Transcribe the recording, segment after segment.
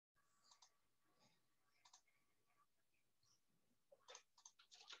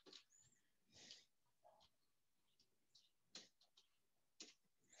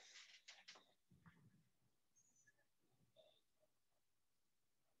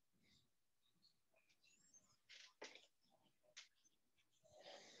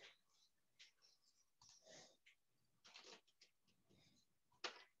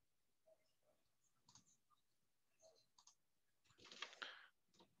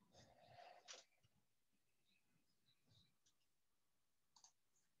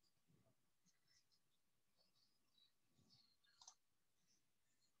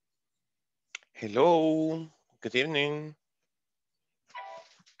Hello, good evening.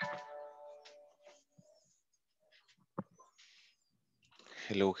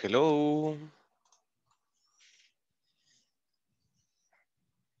 Hello, hello.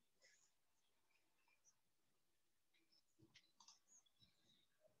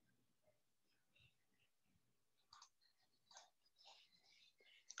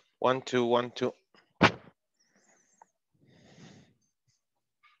 One, two, one, two.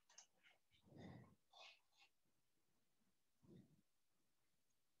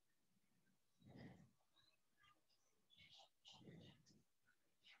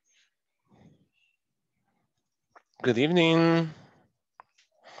 Good evening.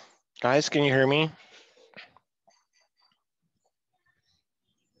 Guys, can you hear me?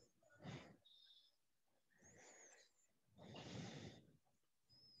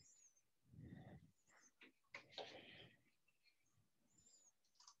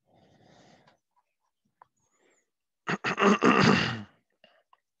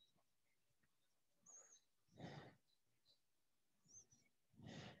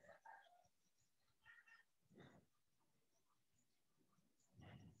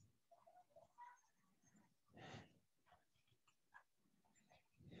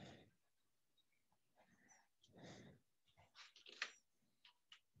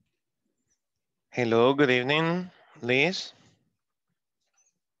 Hello, good evening, Liz.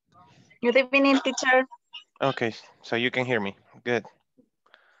 Good evening, teacher. Okay, so you can hear me. Good.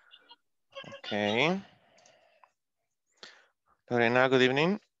 Okay. Lorena, good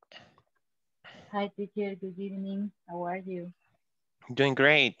evening. Hi, teacher. Good evening. How are you? Doing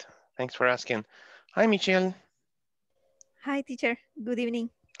great. Thanks for asking. Hi, Michelle. Hi, teacher. Good evening.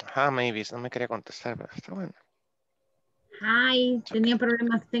 Ajá, Mavis, no me quería contestar, pero está bueno. Hi. It's Tenía okay.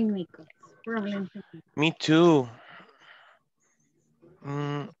 problemas técnicos. Problemas técnicos. Me too.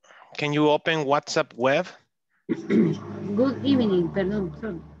 Can you open WhatsApp web? Good evening. Perdón.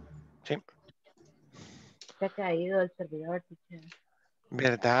 Sorry. Sí. Se ha caído el servidor, teacher.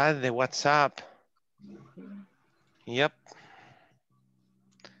 ¿Verdad? De WhatsApp. Sí. Yep.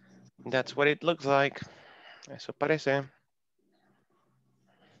 That's what it looks like. Eso parece.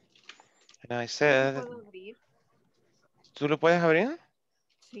 And I said, ¿Puedo abrir? ¿tú lo puedes abrir?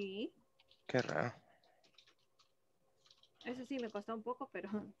 Sí. Qué raro. Eso sí, me costó un poco, pero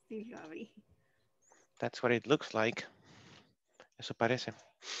sí lo abrí. That's what it looks like. Eso parece.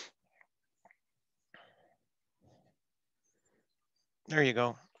 There you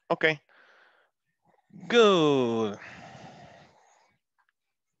go. Okay. Good.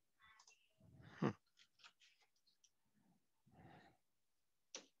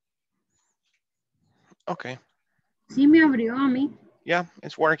 Okay. Sí me abrió a mí. Yeah,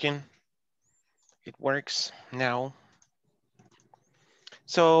 it's working. It works now.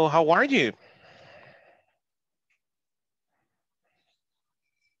 So how are you?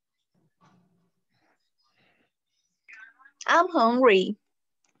 I'm hungry.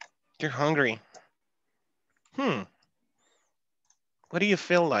 You're hungry. What do you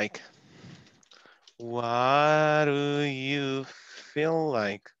feel like? What do you feel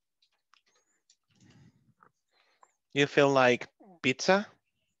like? You feel like pizza?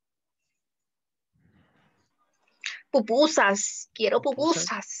 Pupusas. Quiero Pupusas?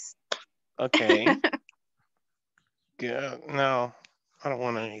 pupusas. Okay. Good. No, I don't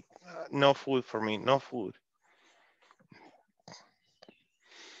want to eat. No food for me. No food.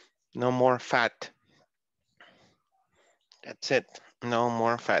 No more fat. That's it. No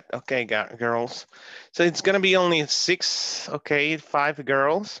more fat. Okay, girls. So it's gonna be only 6. Okay, 5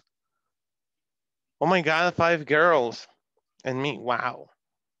 girls. Oh my God, 5 girls and me. Wow.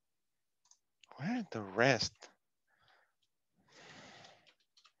 Where are the rest?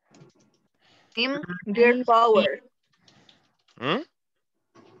 Team Girl Power. Hmm?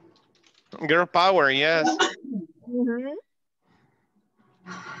 Girl power, yes.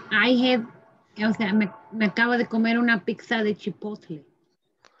 I have, o sea, me acabo de comer una pizza de chipotle.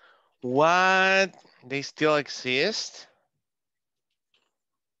 What? They still exist?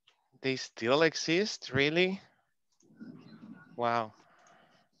 They still exist? Really? Wow.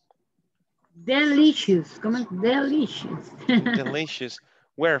 Delicious. Come on, delicious. Delicious.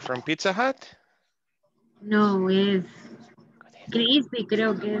 Where? From Pizza Hut? No, es crispy,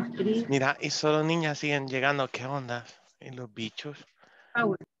 creo que es crispy. Mira, y solo niñas siguen llegando. ¿Qué onda? ¿Y los bichos?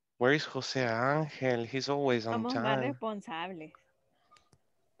 Power. Where is José Ángel? He's always on Somos más time. responsables.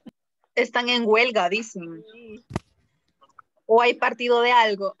 Están en huelga, dicen. Sí. O hay partido de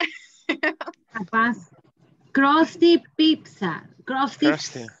algo. Capaz. Krusty pizza.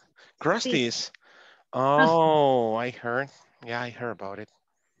 Krusty. Krusty's. Oh, I heard. Yeah, I heard about it.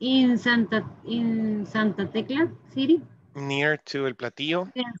 in Santa Tecla City. Near to el platillo.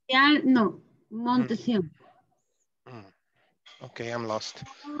 Residencial, no, Montesión. Okay, I'm lost.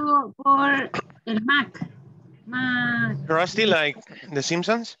 Por el Mac. Rusty, like The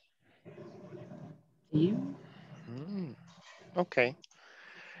Simpsons? Sí. Okay,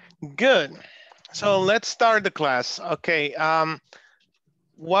 good. So let's start the class. Okay,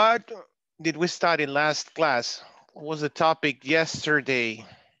 what did we study last class? What was the topic yesterday?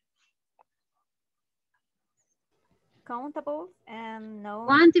 Countables and no.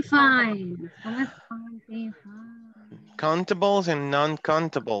 Quantify. ¿Cómo es quantify? Countables and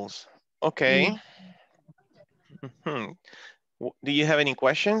non-countables. Okay. Do you have any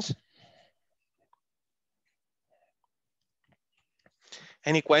questions?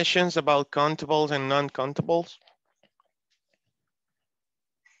 Any questions about countables and non-countables?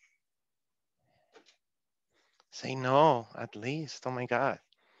 Say no, at least. Oh my God.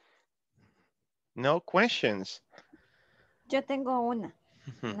 No questions. Yo tengo una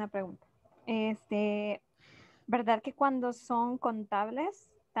pregunta. ¿Verdad que cuando son contables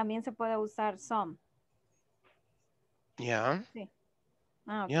también se puede usar some? Yeah. Sí.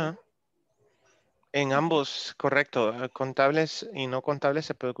 Ah, ok. Yeah. En ambos, correcto. Contables y no contables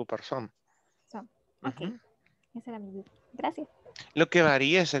se puede ocupar some. Some. Ok. Esa era mi duda. Gracias. Lo que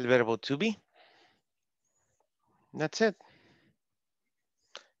varía es el verbo to be. That's it.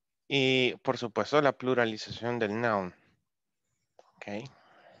 Y por supuesto la pluralización del noun. Okay.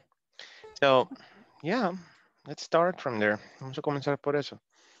 So, yeah, let's start from there. Vamos a comenzar por eso.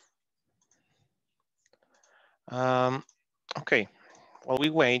 Okay, while we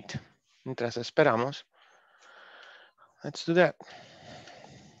wait, mientras esperamos, let's do that.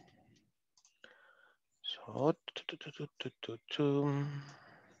 So,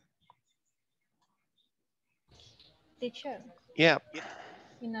 Teacher, yeah.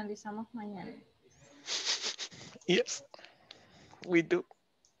 finalizamos mañana. Yes, we do.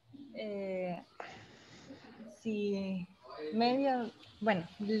 Si bueno,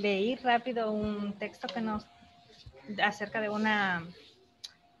 leí rápido un texto que nos acerca de una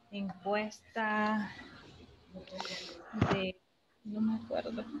encuesta no me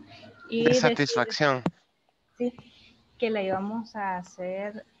acuerdo. Y De satisfacción. Sí, que la íbamos a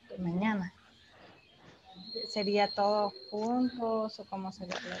hacer mañana. ¿Sería todos juntos o cómo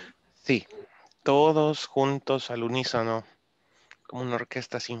sería? Sí, todos juntos al unísono, como una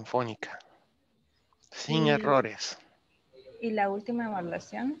orquesta sinfónica, sin errores. ¿Y la última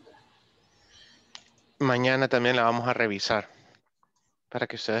evaluación? Mañana también la vamos a revisar, para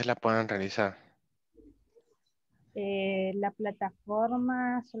que ustedes la puedan realizar. La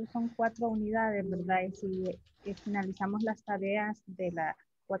plataforma solo son 4 unidades, ¿verdad? Y si finalizamos las tareas de las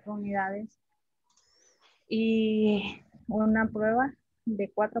 4 unidades y una prueba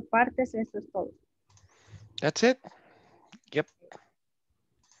de 4 partes, eso es todo. That's it. Yep.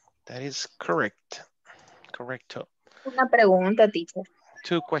 That is correct. Correcto. Una pregunta, teacher.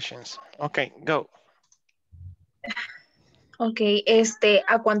 2 questions. Okay, go. Ok,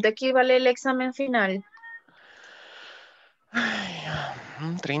 ¿a cuánto equivale el examen final? Ay,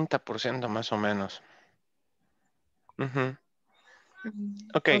 un 30% más o menos.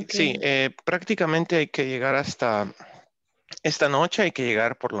 Okay, sí, prácticamente hay que llegar hasta esta noche, hay que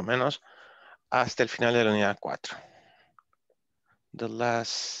llegar por lo menos hasta el final de la unidad 4. The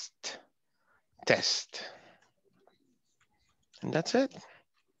last test. And that's it.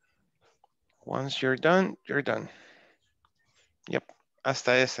 Once you're done, you're done. Yep,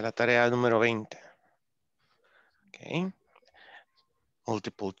 hasta esta, la tarea número 20. Okay.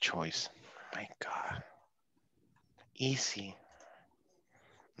 Multiple choice. My God. Easy.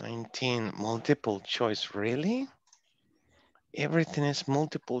 19, multiple choice, really? Everything is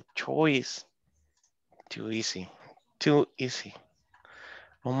multiple choice. Too easy, too easy.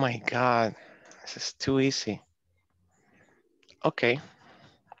 Oh my God, this is too easy. Okay,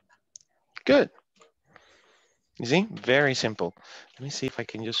 good. You see, very simple. Let me see if I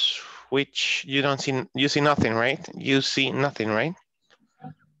can just switch. You see nothing, right? You see nothing, right?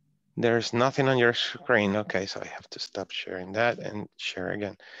 There's nothing on your screen. Okay, so I have to stop sharing that and share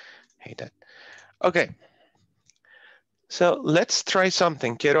again. Hate that. Okay. So let's try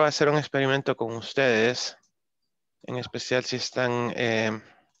something. Quiero hacer un experimento con ustedes, en especial si están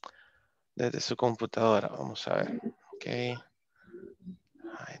desde su computadora. Vamos a ver. Ok. Hide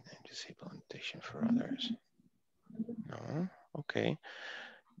and disable annotation for others. No. Ok.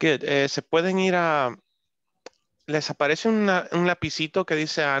 Good. Se pueden ir a... ¿Les aparece un lapicito que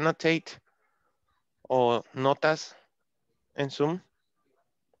dice annotate o notas en Zoom?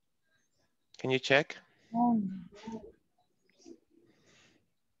 Can you check?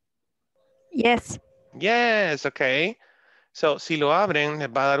 Yes. Yes, okay. So, si lo abren, les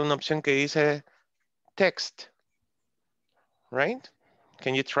va a dar una opción que dice text. Right?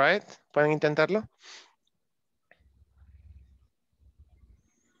 Can you try it? ¿Pueden intentarlo?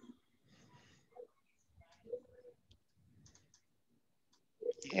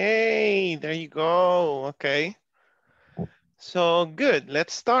 Yay, there you go. Okay. So good,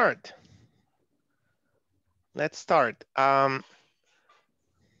 let's start. Let's start.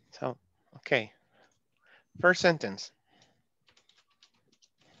 Okay. First sentence.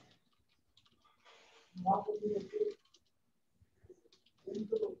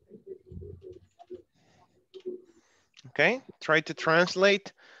 Okay, try to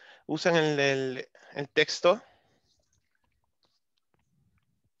translate. Usan el texto.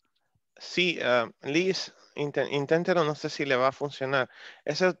 Sí, Liz, inténtelo, no sé si le va a funcionar.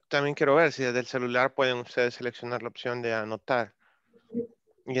 Eso también quiero ver, si desde el celular pueden ustedes seleccionar la opción de anotar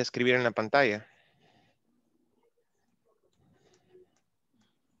y escribir en la pantalla.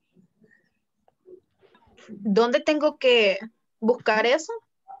 ¿Dónde tengo que buscar eso?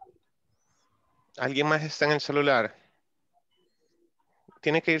 ¿Alguien más está en el celular?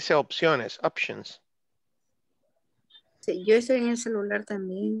 Tiene que irse a opciones, options. Sí, yo estoy en el celular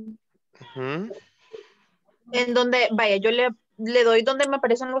también. Ujú, En donde, vaya, yo le doy donde me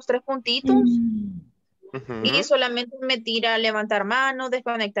aparecen los tres puntitos y ujú. solamente me tira levantar mano,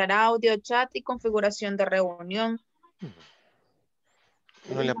 desconectar audio, chat y configuración de reunión.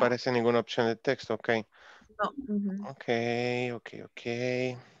 No le aparece ninguna opción de texto, ok. No. Ujú. Ok.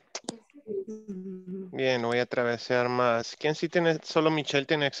 Bien, voy a atravesar más. ¿Quién sí tiene? Solo Michelle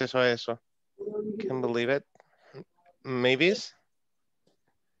tiene acceso a eso. Can't believe it. Mavis.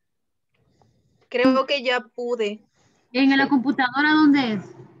 Creo que ya pude. ¿En la Sí. computadora dónde es?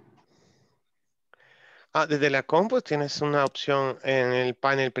 Desde la compu tienes una opción en el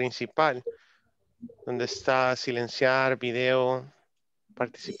panel principal, donde está silenciar, video,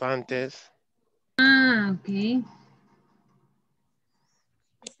 participantes. Ah, ok.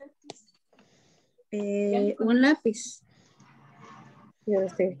 Un lápiz. Yo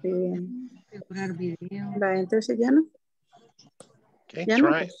estoy escribiendo. Configurar video. Va, entonces ya no. Ok, Ya no,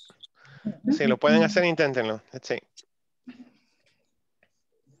 try. pues. Si lo pueden hacer, inténtenlo. Let's see.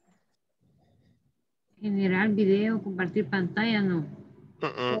 Generar video, compartir pantalla, no.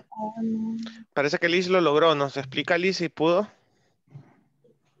 Parece que Liz lo logró. ¿Nos explica Liz si pudo?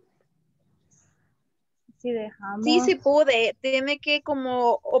 Si dejamos, Sí pude. Tiene que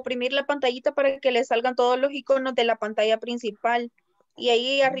como oprimir la pantallita para que le salgan todos los iconos de la pantalla principal. Y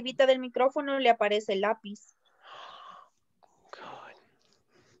ahí arribita del micrófono le aparece el lápiz.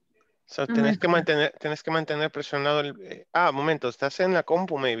 So, No me tenés que mantener presionado el... momento, estás en la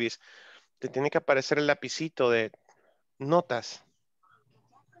compu, Mavis. Te tiene que aparecer el lapicito de notas.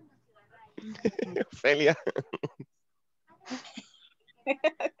 Ofelia.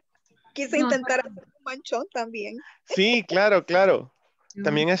 Quise no, intentar hacer un manchón también. Sí, claro. no.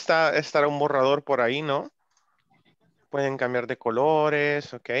 También estará un borrador por ahí, ¿no? Pueden cambiar de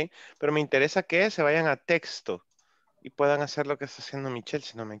colores, ok. Pero me interesa que se vayan a texto y puedan hacer lo que está haciendo Michelle,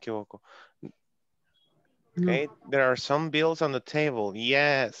 si no me equivoco. Okay, there are some bills on the table.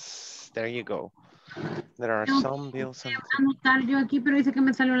 Yes, there you go. There are Tengo some bills on the que table. anotar yo aquí, pero dice que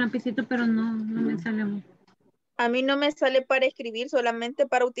me sale un lapicito, pero no me sale. A mí no me sale para escribir, solamente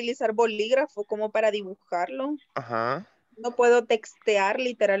para utilizar bolígrafo, como para dibujarlo. Ajá. No puedo textear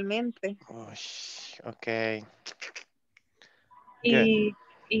literalmente. Ush, ok. Good.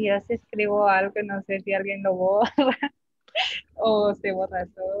 y yo si escribo algo, no sé si alguien lo borra o se borra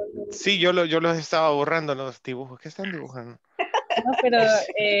solo. Sí, yo los estaba borrando los dibujos. ¿Qué están dibujando? No, pero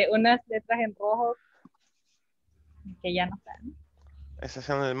unas letras en rojo que ya no están. Ese es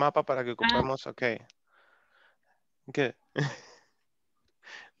en el mapa para que ocupemos. Ok. Good.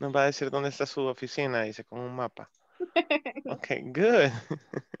 Nos va a decir dónde está su oficina, dice, con un mapa. Ok, good.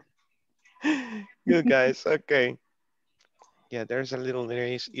 Good, guys. Okay. Yeah, there's a little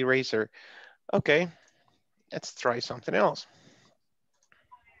eraser. Okay, let's try something else.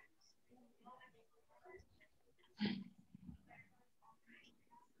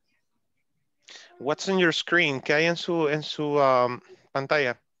 What's on your screen? ¿Qué hay en su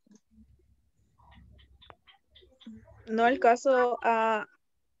pantalla? No alcanzo a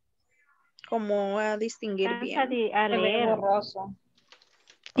como a distinguir Alcanza bien. a Se ve leer. borroso.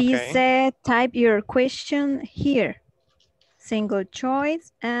 Okay. Dice, type your question here. Single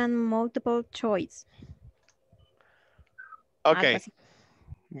choice and multiple choice. Algo Okay, así.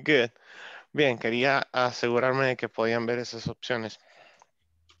 good. Bien, quería asegurarme de que podían ver esas opciones.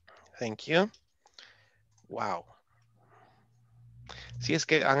 Thank you. Wow. Sí, es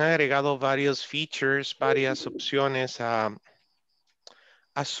que han agregado varios features, varias opciones a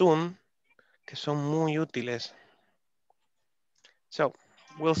Zoom que son muy útiles. So,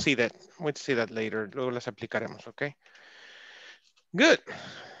 we'll see that. We'll see that later. Luego las aplicaremos, okay? Good.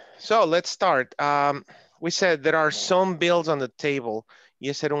 So, let's start. We said there are some bills on the table. Y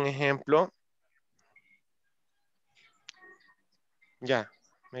ese era un ejemplo. Yeah,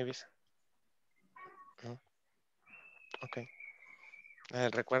 maybe. Okay.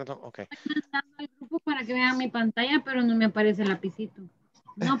 El recuerdo, okay. Estoy mandando al grupo para que vean mi pantalla, pero no me aparece el lapicito.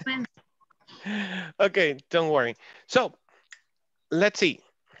 No pensé. Okay, don't worry. So, let's see.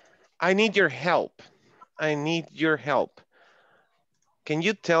 I need your help. I need your help. Can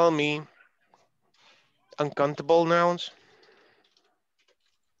you tell me uncountable nouns?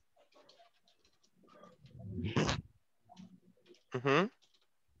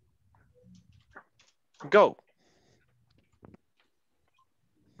 Go.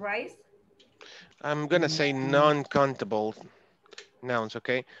 Rice, I'm gonna say non-countable nouns,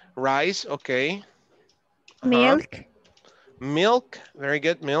 okay? Rice, okay. Milk, Milk, very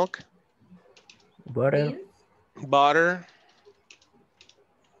good, milk. Butter, beans, Butter.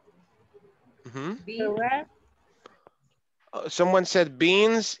 beans, Someone said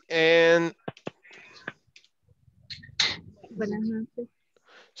beans and, buenas noches.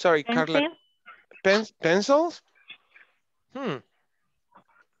 sorry, Carla, pencils?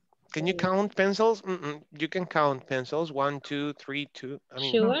 Can you count pencils? You can count pencils. 1, 2, 3, 2. I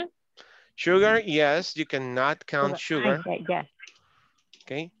mean, Sugar. Sugar, yes, you cannot count sugar. Ya.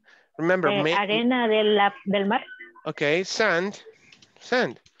 Okay. Remember, Arena del mar. okay, sand,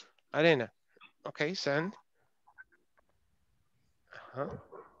 arena. Okay, sand.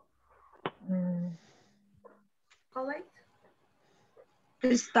 chocolate,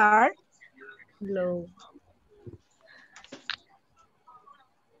 Star. Glow.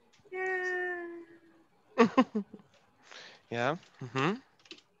 Yeah.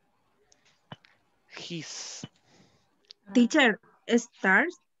 His. Teacher,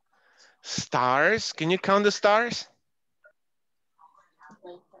 stars. Stars. Can you count the stars?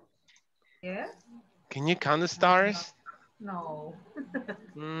 yeah, Can you count the stars? no,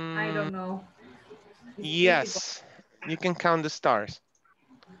 I don't know. It's Yes, you can count the stars.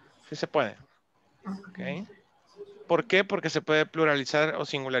 Sí se puede. difficult. Okay. ¿Por qué? Porque se puede pluralizar o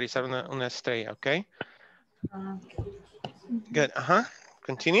singularizar una estrella, okay? Good,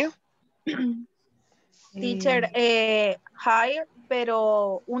 Continue. Teacher, hair,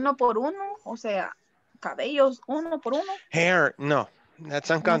 pero uno por uno, o sea, cabellos uno por uno. Hair, no,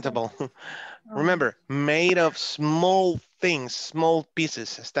 that's uncountable. Remember, made of small things, small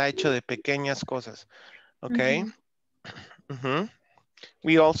pieces. Está hecho de pequeñas cosas, okay?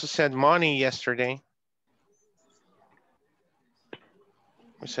 We also said money yesterday.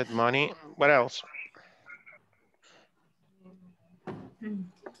 We said money. What else?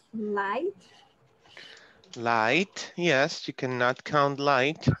 Light. Light. Yes, you cannot count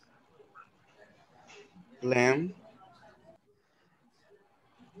light. Lamb,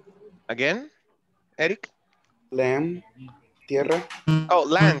 Again, Eric? lamb, tierra, Oh,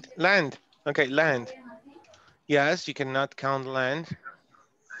 land. Okay, land. Yes, you cannot count land.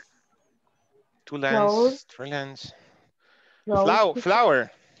 2 lands, 3 lands. Flower.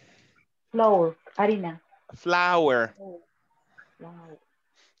 Harina. Flower.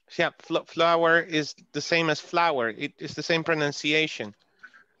 Yeah, flower is the same as flower. It is the same pronunciation.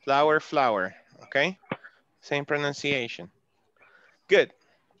 Flower, okay? Same pronunciation. Good.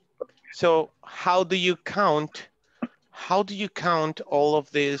 So how do you count all of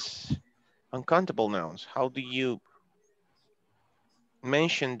these uncountable nouns? How do you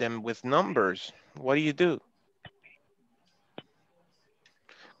mention them with numbers? What do you do?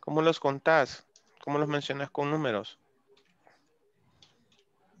 ¿Cómo los contás? ¿Cómo los mencionas con números?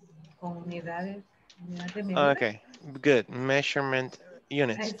 Con unidades de medida. Okay, good. Measurement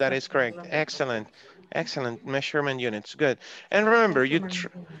units. That is correct. Excellent. Measurement units. Good. And remember, you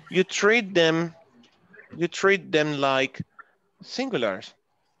treat them like singulars.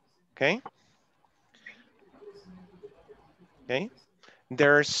 Okay. Okay.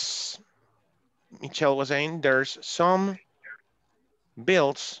 Michelle was saying there's some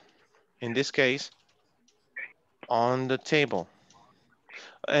bills, in this case, on the table.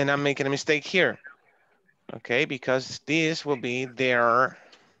 And I'm making a mistake here. Okay, because this will be there's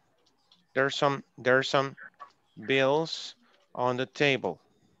some bills on the table.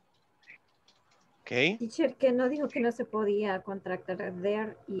 Okay. Teacher, que no dijo que no se podía contractar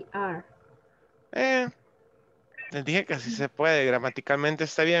there y are. Les dije que sí se puede, gramaticalmente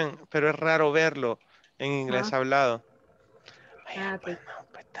está bien, pero es raro verlo en inglés hablado. Okay.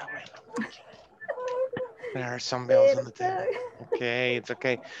 There are some bills on the table. Okay, it's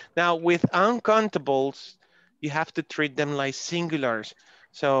okay. Now with uncountables, you have to treat them like singulars.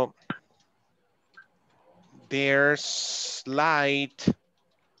 So there's light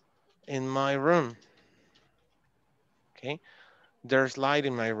in my room. Okay, there's light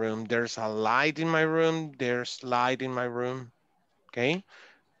in my room. There's a light in my room. There's light in my room. Okay,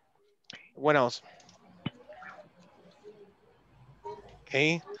 what else?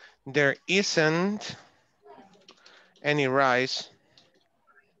 Okay, there isn't any rice,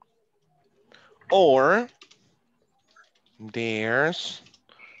 or there's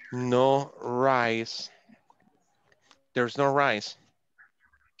no rice. There's no rice.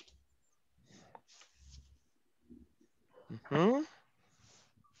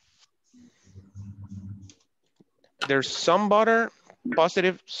 There's some butter,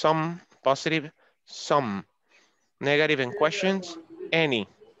 positive, some, positive, some. Negative in questions, any.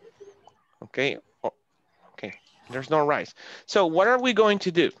 Okay, okay, there's no rice. So what are we going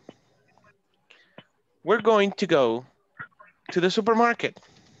to do? We're going to go to the supermarket.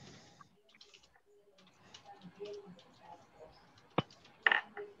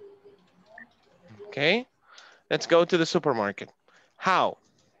 Okay, let's go to the supermarket. How?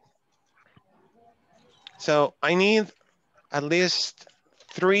 So I need at least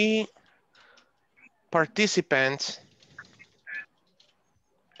 3 participants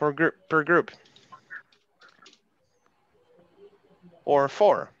per group, or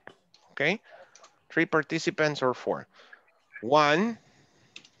 4, okay? 3 participants or 4. 1,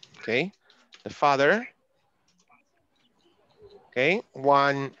 okay, the father, okay,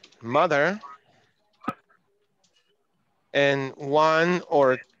 1 mother, and 1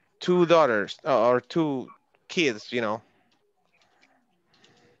 or 2 daughters, or 2 kids, you know.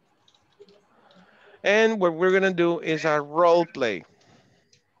 And what we're gonna do is a role play.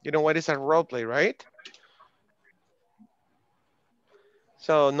 You know what is a role play, right?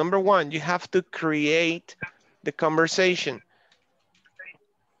 So number 1, you have to create the conversation.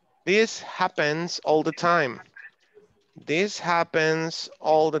 This happens all the time. This happens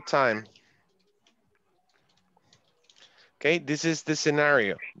all the time. Okay, this is the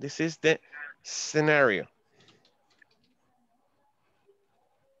scenario. This is the scenario.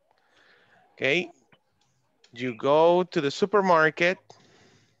 Okay, you go to the supermarket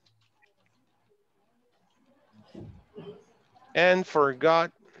and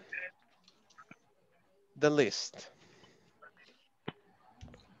forgot the list,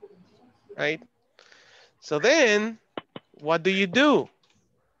 right? So then what do?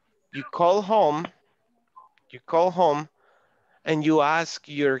 You call home and you ask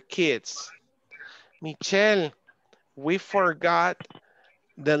your kids, Michelle, we forgot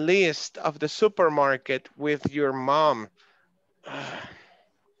the list of the supermarket with your mom.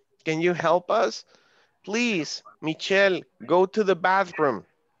 Can you help us? Please, Michelle, go to the bathroom.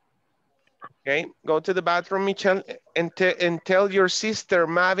 Okay, go to the bathroom, Michelle, and tell your sister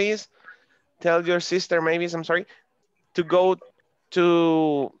Mavis, I'm sorry, to go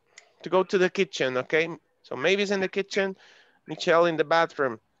to the kitchen, okay? So Mavis in the kitchen, Michelle in the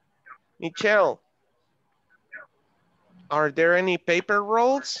bathroom. Michelle, are there any paper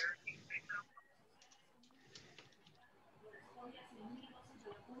rolls?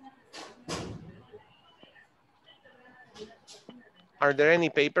 Are there any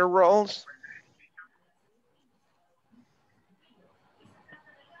paper rolls?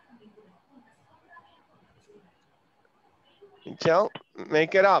 Michelle,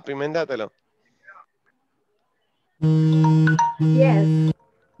 make it up, invéntatelo. Yes.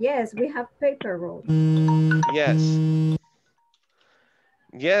 Yes, we have paper rolls. Yes.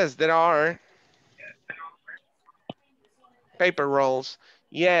 Yes, there are paper rolls.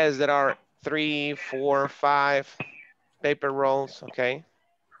 Yes, there are 3, 4, 5 paper rolls, okay?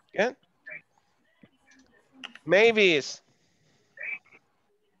 Good. Mavis.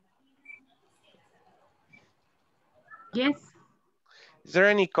 Yes. Is there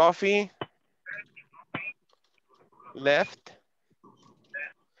any coffee left?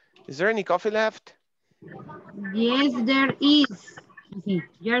 Is there any coffee left? Yes, there is.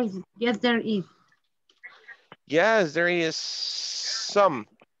 Yes, there is. Yes, there is some.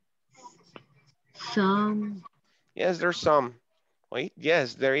 Some. Yes, there's some. Wait,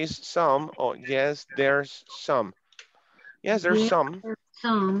 yes, there is some. Oh, yes, there's some. Yes, there's Yes, some.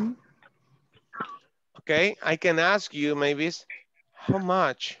 some. Okay, I can ask you, Mavis, how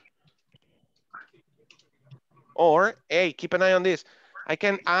much? Or, hey, keep an eye on this. I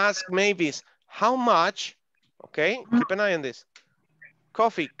can ask Mavis, how much? Okay, keep an eye on this.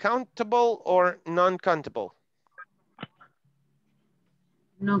 Coffee, countable or non-countable?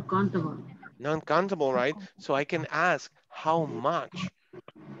 Non-countable. Non-countable, right? So I can ask how much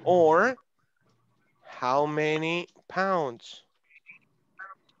or how many pounds.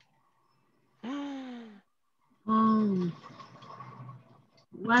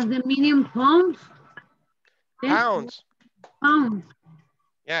 What's the meaning pounds? Pounds. Pounds.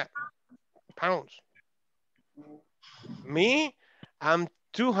 Yeah, pounds. Me, I'm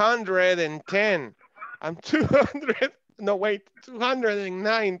 210. I'm 200. No, wait,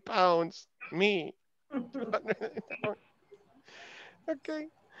 209 pounds. Me. 209. Okay.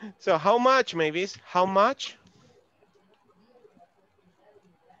 So how much, maybes? How much?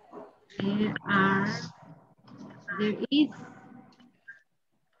 There is.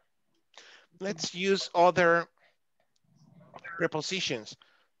 Let's use other prepositions.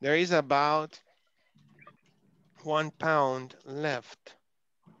 There is about 1 pound left.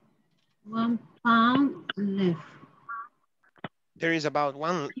 1 pound left. There is about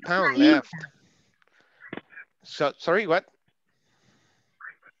 1 pound left. So, sorry, what?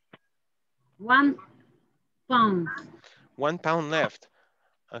 1 pound. 1 pound left.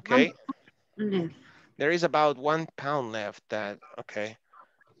 Okay. 1 pound left. There is about 1 pound left. That okay.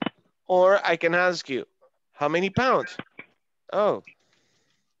 Or I can ask you, how many pounds? Oh,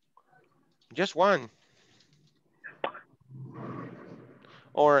 just one.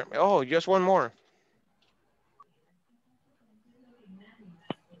 Or, oh, just one more.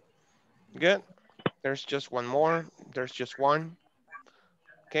 Good. There's just one more. There's just one.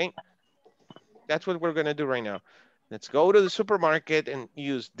 Okay. That's what we're going to do right now. Let's go to the supermarket and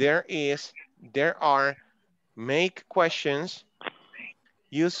use there is, there are, make questions,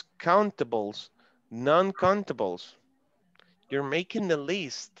 use countables, non-countables. You're making the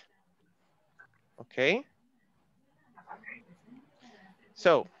list. Okay.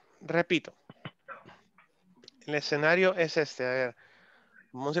 So, repito. El escenario es este. A ver,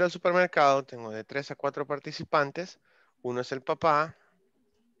 vamos a ir al supermercado. Tengo de 3 a 4 participantes. Uno es el papá,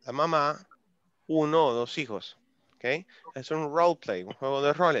 la mamá, 1 o 2 hijos. ¿Ok? Es un roleplay, un juego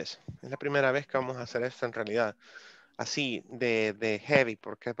de roles. Es la primera vez que vamos a hacer esto en realidad. Así de heavy,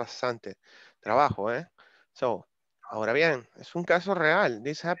 porque es bastante trabajo, ¿eh? So, ahora bien, es un caso real.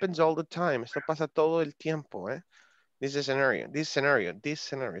 This happens all the time. Esto pasa todo el tiempo, ¿eh? This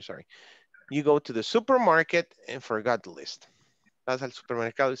scenario, sorry. You go to the supermarket and forgot the list. Vas al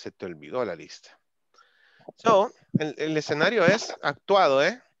supermercado y se te olvidó la lista. So, el escenario es actuado,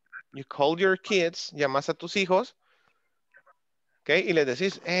 ¿eh? You call your kids, llamas a tus hijos, ¿ok? Y les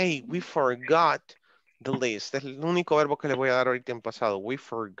decís, hey, we forgot the list. Es el único verbo que le voy a dar ahorita en pasado. We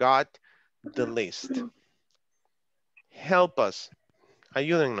forgot the list. Help us.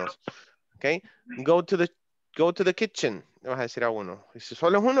 Ayúdennos, ¿ok? Go to the kitchen. Le vas a decir a uno. Y si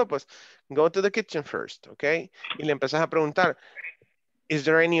solo es uno, pues go to the kitchen first, ¿ok? Y le empezás a preguntar, is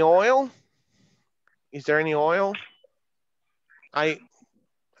there any oil? Is there any oil? ¿Hay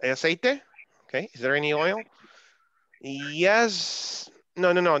aceite? Okay, is there any oil? Yes.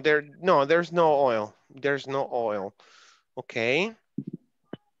 No, there's no oil. There's no oil. Okay.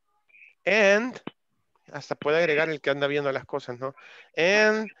 And, hasta puede agregar el que anda viendo las cosas, ¿no?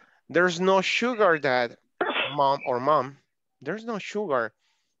 And there's no sugar, Dad. Mom. There's no sugar.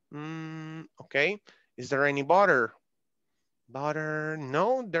 Okay. Is there any butter? Butter?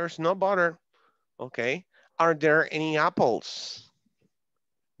 No, there's no butter. Okay. Are there any apples?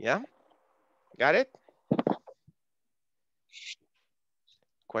 Yeah. Got it?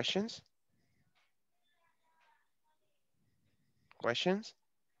 Questions? Questions?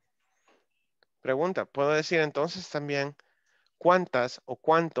 Pregunta, ¿puedo decir entonces también cuántas o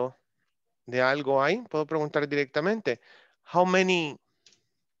cuánto de algo hay? Puedo preguntar directamente. How many,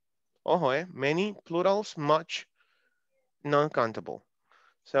 ojo, many, plurals, much, non-countable.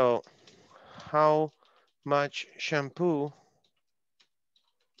 So, how much shampoo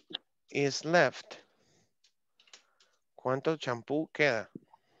is left? ¿Cuánto champú queda?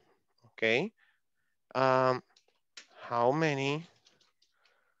 Okay. How many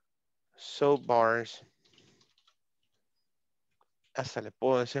soap bars? Hasta le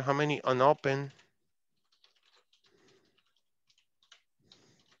puedo decir how many unopened.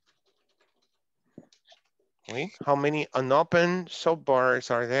 ¿Sí? How many unopened soap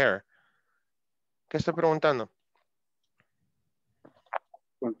bars are there? ¿Qué estoy preguntando?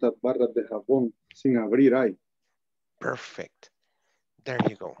 ¿Cuántas barras de jabón sin abrir hay? Perfect. There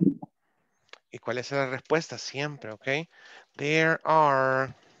you go. ¿Y cuál es la respuesta? Siempre, ¿ok? There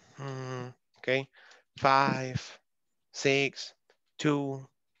are, ¿ok? 5, 6, 2,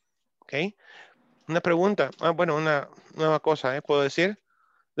 ¿ok? Una pregunta, bueno, una nueva cosa, ¿puedo decir?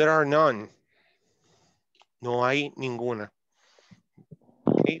 There are none. No hay ninguna.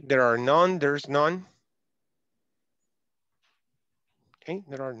 Okay, there are none, there's none. Okay,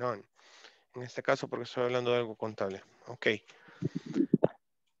 there are none. En este caso porque estoy hablando de algo contable. Okay.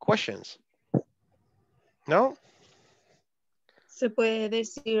 Questions? No? Se puede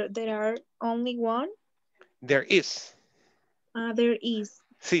decir there are only one. There is. There is.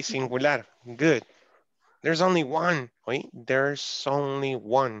 Sí, singular. Good. There's only one. Wait, there's only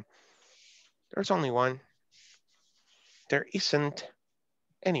one. There's only one. There isn't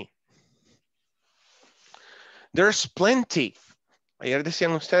any. There's plenty. Ayer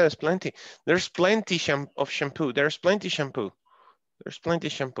decían ustedes plenty. There's plenty of shampoo. There's plenty shampoo. There's plenty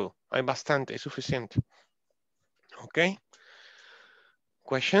shampoo. Hay bastante, es suficiente. Okay.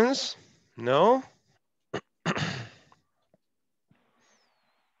 Questions? No?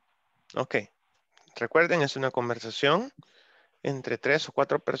 Ok. Recuerden, es una conversación entre 3 o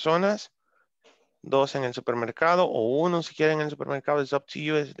 4 personas, 2 en el supermercado o 1 si quieren en el supermercado. It's up to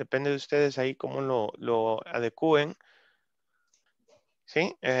you. Depende de ustedes ahí cómo lo adecúen.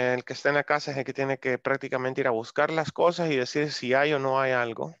 ¿Sí? El que está en la casa es el que tiene que prácticamente ir a buscar las cosas y decir si hay o no hay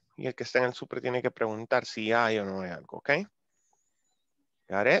algo. Y el que está en el súper tiene que preguntar si hay o no hay algo. ¿Ok?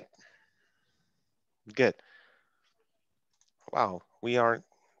 Got it? Good. Wow, we are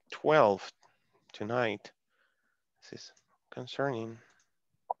 12 tonight. This is concerning.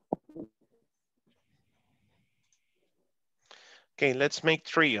 Okay, let's make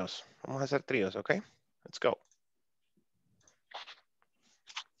trios. Vamos a hacer tríos, okay? Let's go.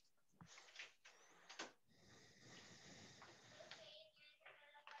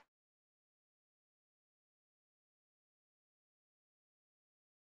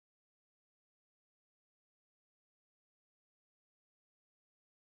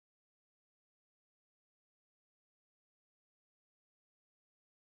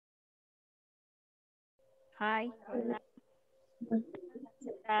 Hi.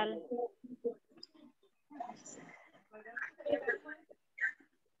 ¿Qué tal?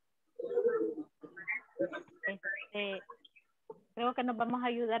 Creo que nos vamos a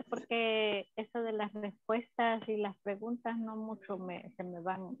ayudar porque eso de las respuestas y las preguntas no mucho se me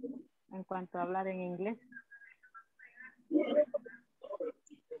van en cuanto a hablar en inglés.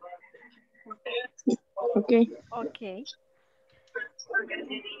 Okay. Okay.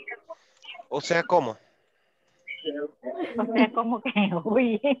 O sea, ¿cómo? O sea, como que,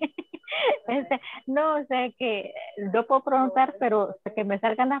 uy, no, o sea que yo puedo preguntar, pero que me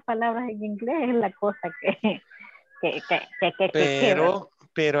salgan las palabras en inglés es la cosa que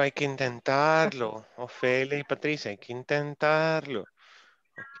Pero hay que intentarlo, Ofelia y Patricia, hay que intentarlo.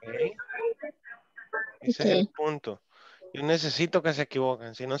 Okay. Ese es el punto. Yo necesito que se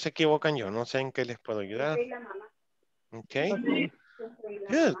equivoquen. Si no se equivocan, yo no sé en qué les puedo ayudar. Okay.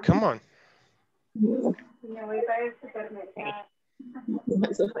 Good, come on.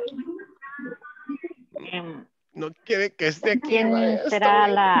 No quiere que esté aquí. ¿Quién será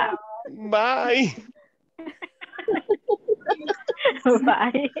la? Bye.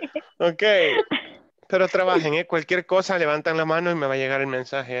 Bye. Ok. Pero trabajen, ¿eh? Cualquier cosa, levantan la mano y me va a llegar el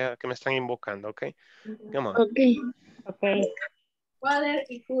mensaje que me están invocando, ¿ok? Come on. Ok. Father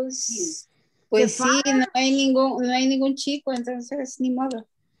equals... Pues sí, no hay ningún chico, entonces ni modo.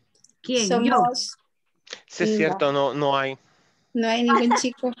 ¿Quién? Somos... Sí, es cierto, no hay. No hay ningún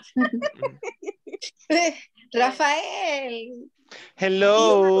chico. Rafael.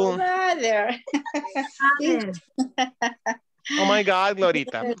 Hello. Father. Oh my God,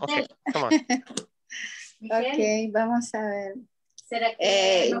 Glorita. Ok, come on. Ok, vamos a ver.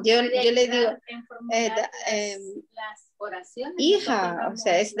 Yo le digo, las oraciones, hija, o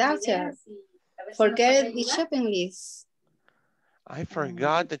sea, es daughter. Forget the shopping list. I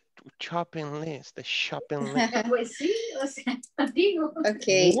forgot the shopping list. The shopping list. Pues sí, o sea, digo.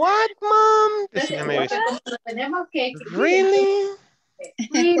 Okay. What, mom? Tenemos que Really?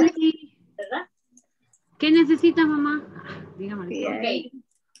 Really? ¿Verdad? ¿Qué necesita, mamá? Dígame. Yeah. Okay.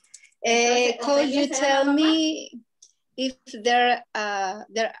 Could you tell me if there are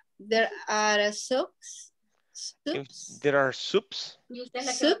soups? If there are soups? Y usted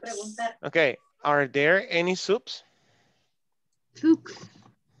la que va a preguntar. Okay, are there any soups?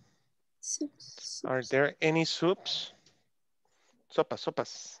 Soups. Are there any soups?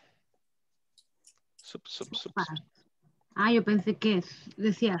 Sopas. Soups. Ah, yo pensé que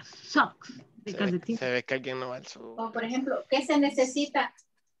decía socks. Se ve que alguien no va al sur. Como por ejemplo, ¿qué se necesita?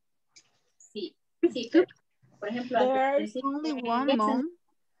 Sí. Por ejemplo, There's only one, Mom.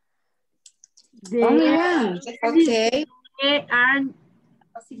 Only one. Okay. There are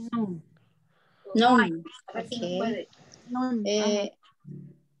no. A ver si Okay. puede.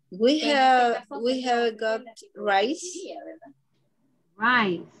 We have got rice.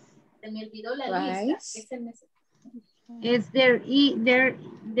 Rice. Se me olvidó la Rice. lista. ¿Qué se necesita?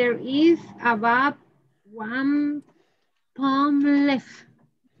 There is about 1 pound left.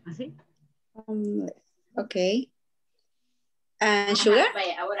 ¿Así? Okay. And sugar?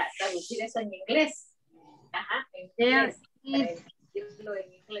 Vaya, ahora traducir eso en inglés. Ajá, en There inglés. is, Para decirlo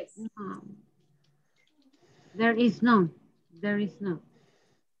en inglés. there is no. There is no.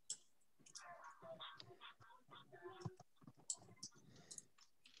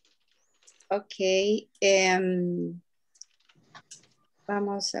 Okay.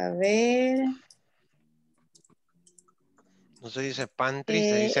 Vamos a ver. No se dice pantry,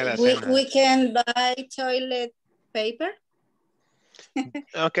 se dice la cena. We can buy toilet paper.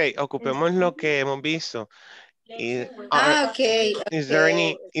 Ok, ocupemos lo que hemos visto. Okay. Is there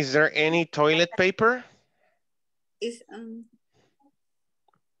any toilet paper? Is,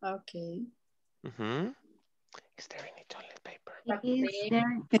 okay. Is there any toilet paper? Is there...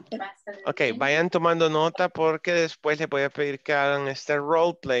 Ok, vayan tomando nota porque después les voy a pedir que hagan este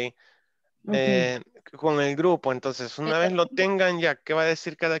roleplay con el grupo. Entonces, una vez lo tengan ya, ¿qué va a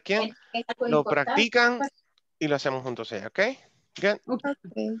decir cada quien? Lo practican y lo hacemos juntos allá, ¿ok? Good.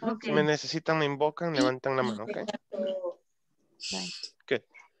 Okay. Si me necesitan, me invocan, levantan la mano, ¿ok? Good.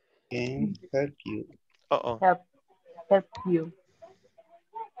 Can help you. Uh-oh. Help you.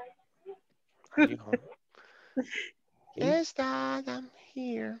 Are you home? Yes, Dad, I'm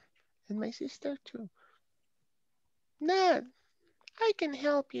here. And my sister too. Dad, I can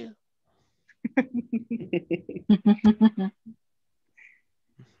help you.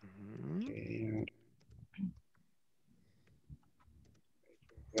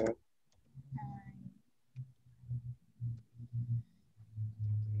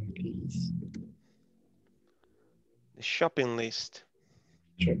 The shopping list.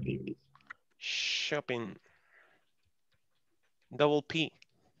 Shopping. Double P.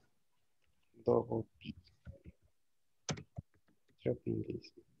 Shopping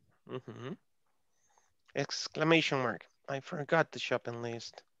list. Exclamation mark. I forgot the shopping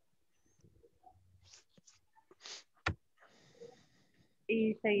list.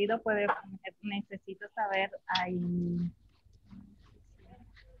 Y seguido puede poner, necesito saber, hay...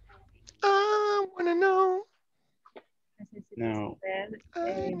 I wanna know. No. Saber,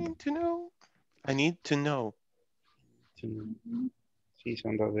 I need to know. I need to know. Sí,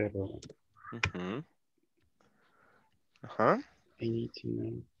 son dos verbos. I need to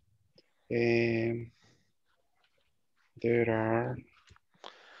know. There are.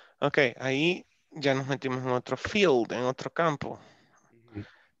 Ok, ahí ya nos metimos en otro field, en otro campo.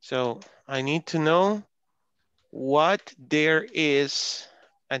 So, I need to know what there is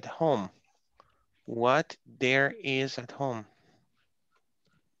at home. What there is at home.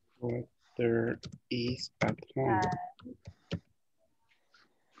 What there is at home.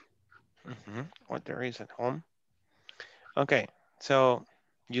 What there is at home. Okay, so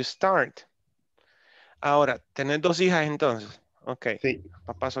you start. Ahora, ¿tenés dos hijas entonces? Okay. Sí.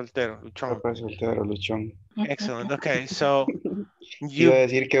 Papá soltero, luchón. Papá soltero, luchón. Excellent. Okay, so Iba a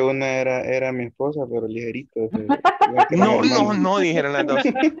decir que una era mi esposa, pero ligerito. No, dijeron las dos.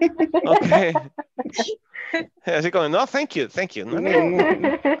 Okay. Así como, no, thank you. No.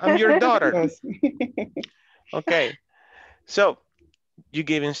 I'm your daughter. Okay. So, you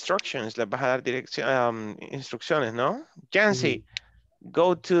give instructions. Les vas a dar instrucciones, ¿no? Jancy,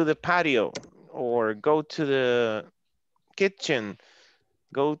 go to the patio or go to the kitchen.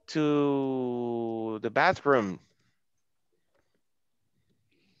 Go to the bathroom.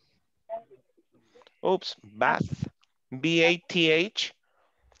 Oops, bath. B-A-T-H.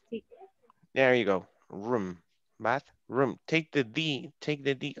 There you go. Room. Bath, room. Take the D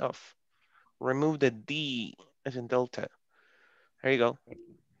off. Remove the D as in Delta. There you go.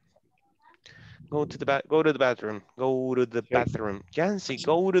 Go to the bathroom. Go to the bathroom. Jancy,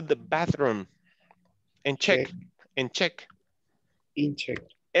 go to the bathroom. And check. And check. In check.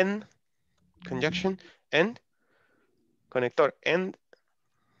 En. Conjunction. And. Conector. And.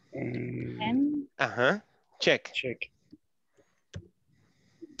 Check. Check.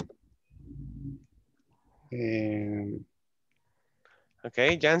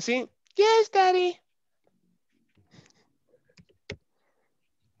 Okay, Jancy. Yes, Daddy.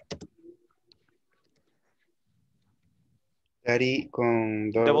 Daddy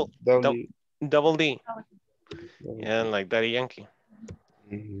con double D. Yeah, like Daddy Yankee.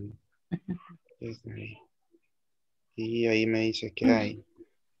 Yes, Daddy. Y ahí me dice que hay.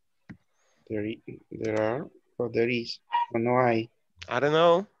 There are, o there is, o no hay. I don't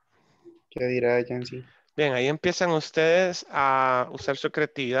know. ¿Qué dirá, Jancy? Bien, ahí empiezan ustedes a usar su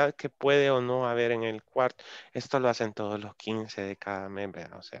creatividad que puede o no haber en el cuarto. Esto lo hacen todos los 15 de cada mes,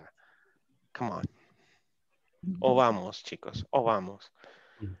 ¿verdad? O sea, come on. O vamos, chicos, o vamos.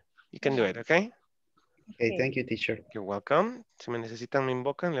 You can do it, okay? Okay, thank you, teacher. You're welcome. Si me necesitan, me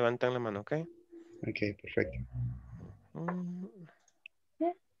invocan, levantan la mano, okay? Okay, perfecto.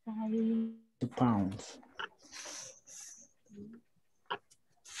 2 pounds.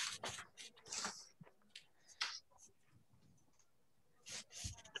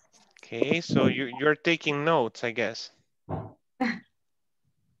 Okay, so you're taking notes, I guess.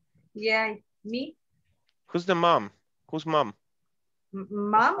 Yeah, me? Who's the mom? Who's mom?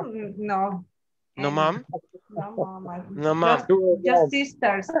 Mom? No. No mom? No, mom. No mom. Just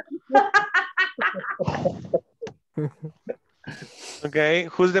sisters. Okay,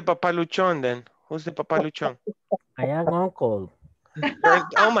 who's the papa luchón then? Who's the papa luchón? I am uncle.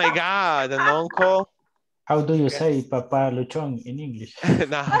 Oh my God, an uncle. How do you say Papa Luchon in English?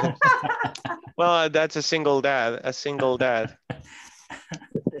 No. Well, that's a single dad, a single dad.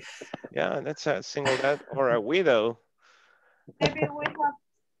 Yeah, that's a single dad or a widow. Maybe we have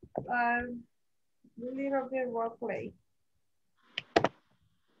a little bit work play.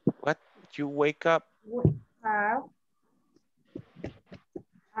 What? You wake up? We have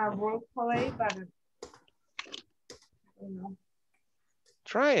a work play, but you know.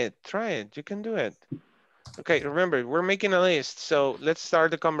 Try it. You can do it. Okay, remember, we're making a list. So let's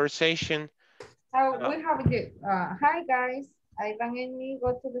start the conversation. We have it. Hi guys, Ivan and me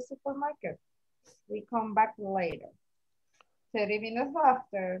go to the supermarket. We come back later. 30 minutes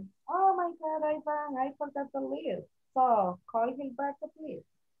after. Oh my God, Ivan, I forgot the list. So call Gilberto, please.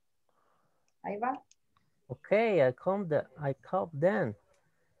 Ivan? Okay, I come then.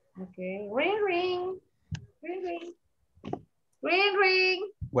 Okay, ring, ring. Ring, ring. Ring,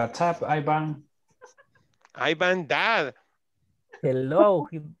 ring. What's up, Ivan? Ivan, dad. Hello,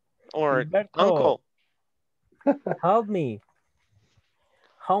 or Gilberto. uncle. Help me.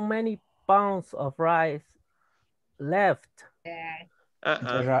 How many pounds of rice left? Okay,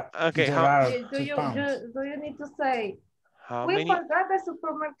 do you need to say, we forgot the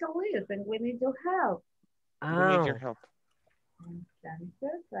supermarket list and we need your help. We need your help.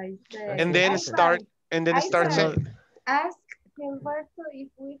 I said, and then start. Ask Gilberto if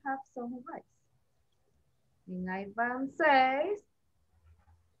we have some rice. And Ivan says,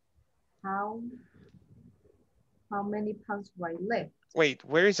 how many pounds rice left? Wait,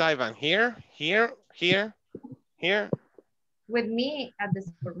 where is Ivan? Here? With me at the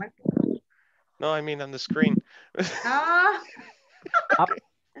supermarket. No, I mean on the screen. Up.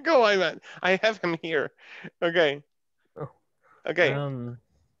 Go, Ivan. I have him here. Okay. Okay.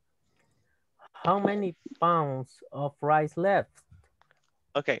 How many pounds of rice left?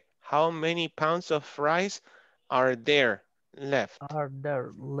 Okay. How many pounds of rice are there left?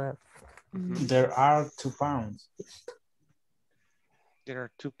 There are 2 pounds. There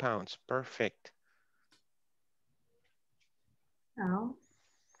are 2 pounds. Perfect.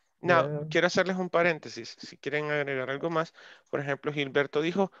 Now, quiero hacerles un paréntesis. Si quieren agregar algo más, por ejemplo, Gilberto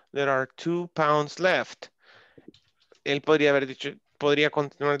dijo, there are 2 pounds left. Él podría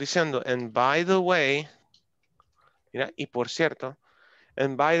continuar diciendo, and by the way, mira, y por cierto,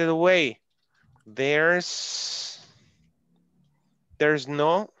 and by the way, there's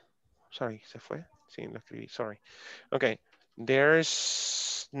no, sorry, se fue. Sí, lo escribí, sorry. Okay,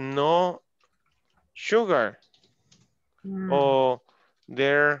 there's no sugar. O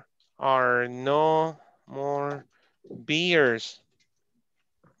there are no more beers.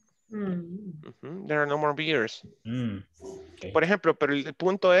 There are no more beers. Okay. Por ejemplo, pero el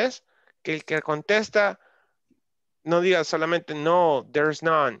punto es que el que contesta no diga solamente no, there's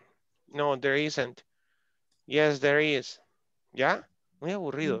none. No, there isn't. Yes, there is. ¿Ya? Muy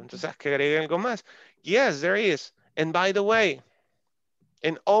aburrido. Entonces, que agregue algo más. Yes, there is. And by the way.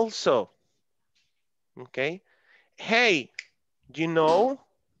 And also. Okay. Hey, you know.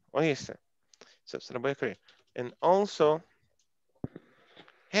 Oye, se lo voy a escribir. And also.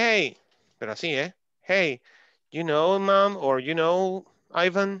 Hey. Pero así, ¿eh? Hey, you know, mom, or you know,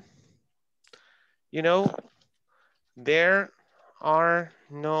 Ivan. You know, there are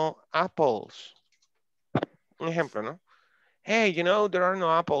no apples. Un ejemplo, ¿no? Hey, you know, there are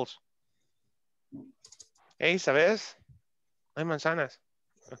no apples. Hey, ¿sabes? Hay manzanas.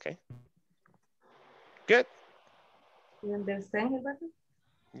 Okay. Good. You understand, Gilberto?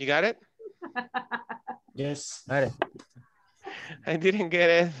 You got it? Yes. Got it. I didn't get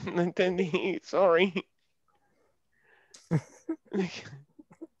it. No entendí. Sorry.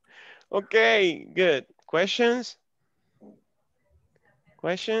 Okay, good. Questions?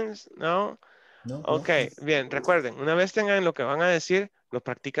 Questions? No? No. Ok, bien, recuerden, una vez tengan lo que van a decir, lo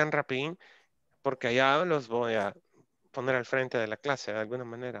practican rapidín, porque allá los voy a poner al frente de la clase de alguna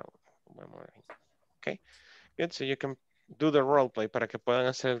manera. Ok, good, so you can do the role play para que puedan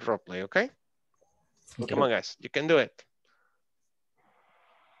hacer el role play, ok? Come on, guys, you can do it.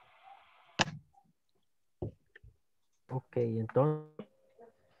 Ok, entonces.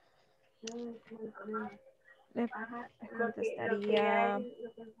 Le contestaría,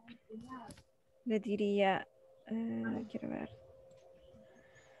 le diría, quiero ver.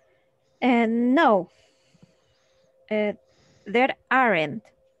 No, there aren't.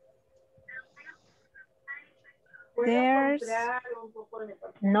 There's...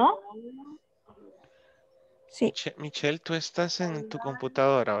 ¿No? Sí. Michelle, ¿tú estás en tu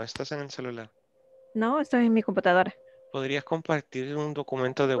computadora o estás en el celular? No, estoy en mi computadora. ¿Podrías compartir un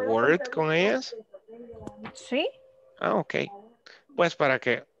documento de Word con ellas? Sí. Ah, ok. Pues para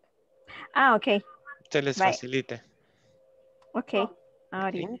que Ah, ok. se les Bye. facilite. Ok.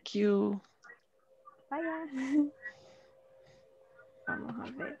 Ahorita. Thank you. Vaya. Vamos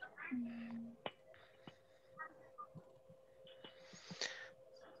a ver.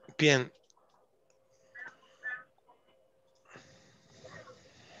 Bien.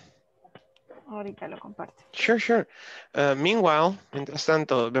 Ahorita lo comparto. Sure, sure. Meanwhile, mientras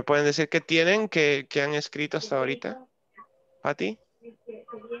tanto, ¿me pueden decir qué tienen, qué han escrito hasta ahorita? ¿Pati?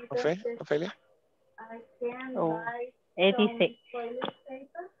 ¿Ofelia? Oh, dice.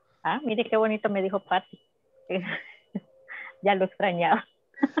 Ah, mire qué bonito me dijo Patti. Ya lo extrañaba.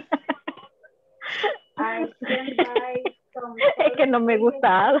 Es que no me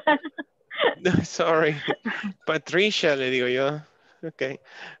gustaba. No, sorry. Patricia, le digo yo. Ok.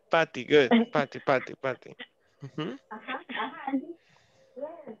 Patti, good. Patti. Ujú.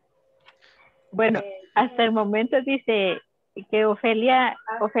 Bueno, hasta el momento dice que Ofelia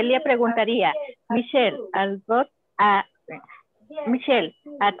preguntaría, Michelle, Michelle,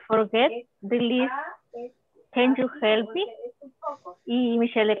 I forget the list, can you help me? Y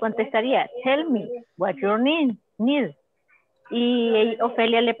Michelle le contestaría, tell me what your need. Y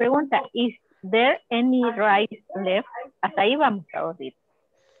Ofelia le pregunta, is there any rice left? Hasta ahí vamos ahorita.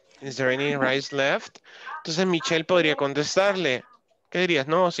 Is there any rice left? Entonces Michelle podría contestarle. ¿Qué dirías?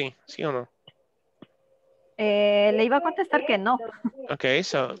 ¿No o sí? ¿Sí o no? Le iba a contestar que no. Ok,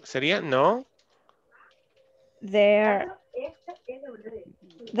 so sería no. There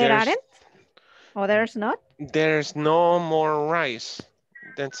aren't? Or there's not? There's no more rice.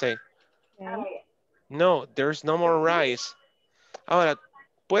 Let's say. Okay. No, there's no more rice. Ahora,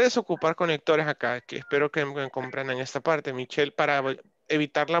 puedes ocupar conectores acá, que espero que me comprendan esta parte, Michelle, para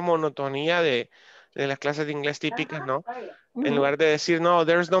evitar la monotonía de las clases de inglés típicas, ¿no? En lugar de decir, no,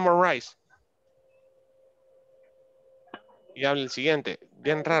 there's no more rice. Y habla el siguiente.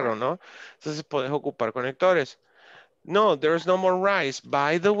 Bien raro, ¿no? Entonces puedes ocupar conectores. No, there's no more rice.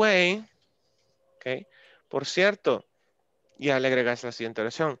 By the way, ¿ok? Por cierto, ya le agregas la siguiente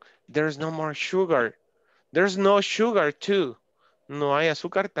oración. There's no more sugar. There's no sugar too. No hay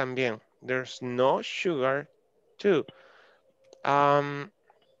azúcar también. There's no sugar too.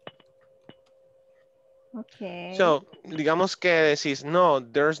 Okay. So, digamos que decís, no,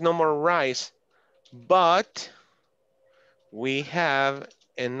 there's no more rice, but we have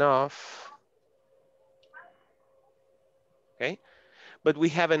enough. Okay. But we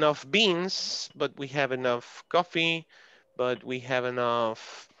have enough beans, but we have enough coffee, but we have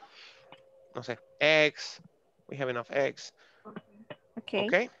enough, no sé, eggs. We have enough eggs. Okay.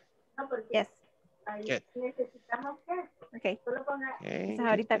 Okay. Yes. Good. Okay. Okay, Entonces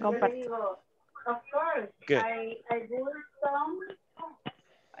ahorita comparto. good.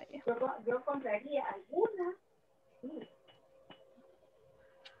 Yo compraría alguna.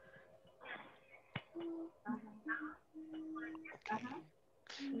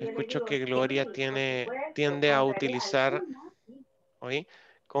 Escucho que Gloria tiende a utilizar, ¿oí?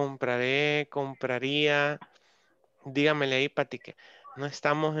 Compraré, compraría. Dígamele ahí, Pati, que no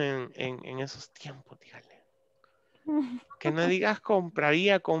estamos en esos tiempos, dígale. Que no digas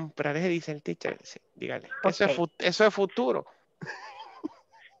compraría, compraré, dice el teacher. Sí, dígale. Que Okay. eso es futuro.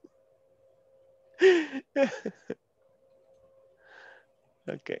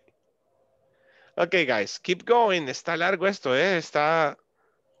 Ok. Ok, guys, keep going. Está largo esto, ¿eh? Está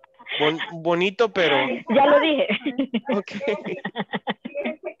bonito, pero... Ya lo dije. Ok.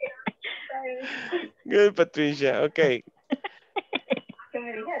 Good, Patricia. Ok. Que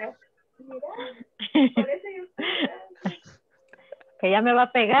me dijeron, Que ya me va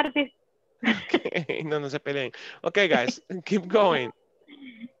a pegar, dice. Ok, no se peleen. Ok, guys, keep going.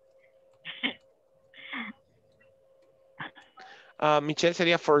 Michelle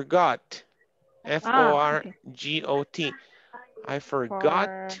sería forgot. F-O-R-G-O-T. I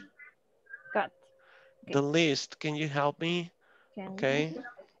forgot Got. the list. Can you help me? Can Okay.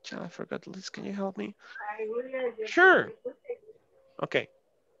 I forgot the list. Can you help me? Sure. Okay.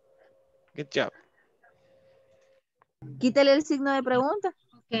 Good job. Quítale el signo de pregunta.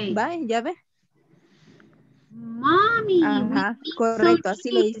 Okay. Bye, ya ve. Mommy. Ajá, correcto,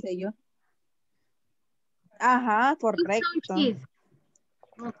 así lo hice yo. Ajá, correcto.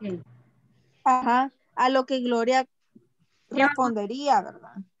 Okay. Ajá, a lo que Gloria respondería,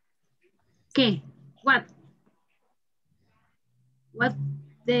 ¿verdad? ¿Qué? What? What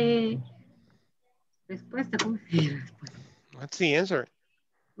the respuesta? ¿Cómo se dice? What's the answer?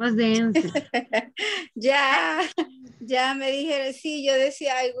 What's the answer? Ya me dijeron, sí, yo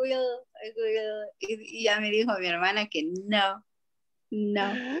decía I will, y ya me dijo mi hermana que no. Que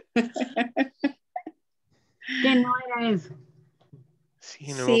no era eso.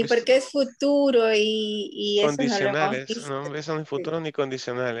 Sí, no, Sí, porque es futuro y eso no lo hemos condicionales. visto. No son ni futuro ni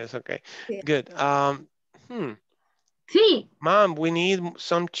condicionales. Okay. Sí. Good. Sí. Mom, we need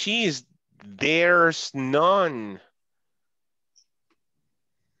some cheese. There's none.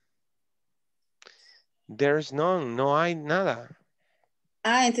 There's none. No hay nada.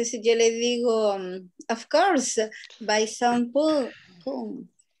 Entonces yo le digo, of course, buy some pool.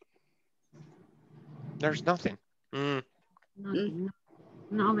 There's nothing.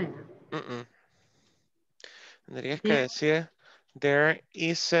 No, ¿verdad? Tendrías que decir, there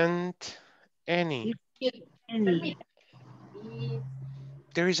isn't any.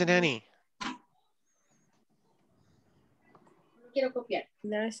 There isn't any. Quiero copiar.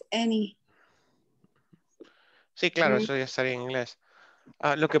 There's any. Sí, claro, eso ya estaría en inglés.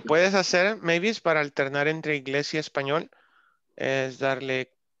 Lo que puedes hacer, maybe, es para alternar entre inglés y español, es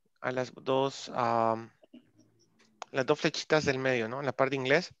darle a las dos flechitas del medio, ¿no? La parte de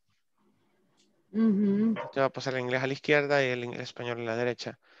inglés. Te va a pasar el inglés a la izquierda y el español a la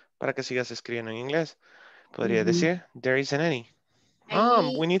derecha, para que sigas escribiendo en inglés. Podría decir, there isn't any.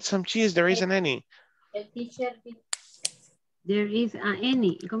 Mom, we need some cheese, there isn't any. El teacher. There is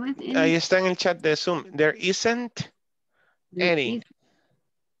any. ¿Cómo es? Any? Ahí está en el chat de Zoom. There isn't any.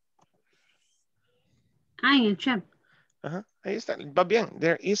 En el chat. Ajá, ahí está. Va bien.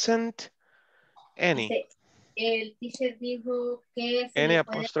 There isn't any. El teacher dijo que se N le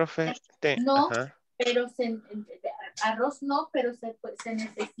puede apóstrofe T. no, Ajá. pero arroz no, pero se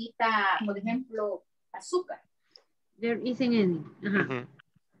necesita, por ejemplo, azúcar. There isn't any. Ajá.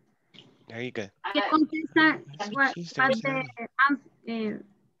 There you go. ¿Qué contesta?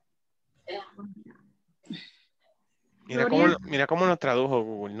 Mira cómo lo tradujo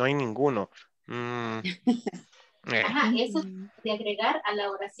Google. No hay ninguno. Ajá, eso de agregar a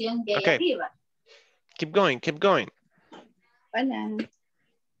la oración de ahí arriba. Keep going, keep going. Hola.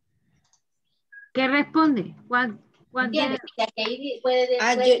 ¿Qué responde?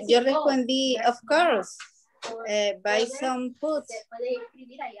 Yo respondí, of course. Buy some food.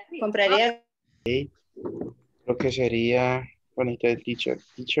 Compraría. Creo que sería, bueno, está el teacher.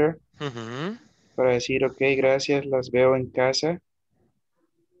 Para decir, ok, gracias, las veo en casa.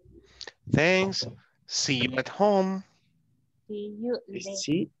 Thanks. See you at home.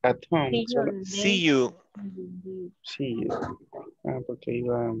 Sí, at home. See you. See you. Porque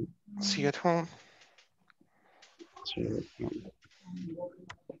iba. See you at home. See you at home.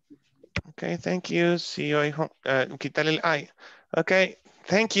 Okay, thank you. See you at home. Quítale el I. Okay,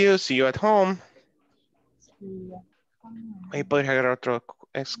 thank you. See you at home. Ahí podrías agregar otro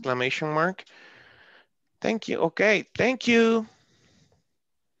exclamation mark. Thank you. Okay, thank you.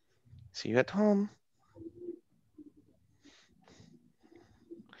 See you at home.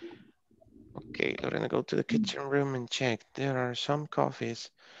 Okay, we're gonna go to the kitchen room and check. There are some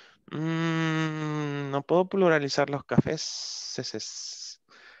coffees. No puedo pluralizar los cafés.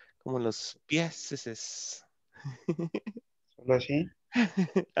 Como los pies. ¿Solo así?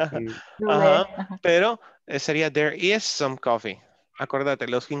 Ajá. Pero sería there is some coffee. Acordate,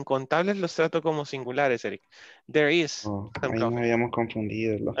 los incontables los trato como singulares, Eric. There is some ahí coffee. nos habíamos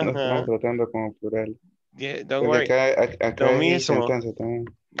confundido. Los estamos tratando como plural. Yeah, don't worry. Acá Lo dice mismo. entonces también.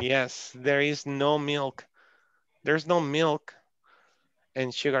 Yes, there is no milk. There's no milk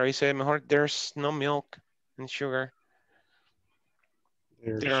and sugar. Dice mejor, there's no milk and sugar.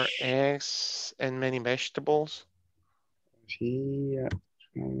 There are eggs and many vegetables. Sí.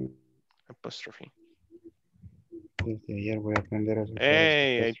 Apostrophe. Desde ayer voy a aprender a sacar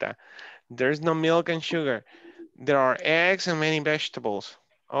Hey, ahí está. There's no milk and sugar. There are eggs and many vegetables.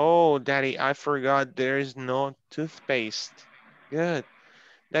 Oh, Daddy, I forgot there is no toothpaste. Good.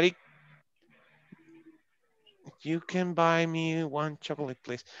 Daddy, You can buy me one chocolate,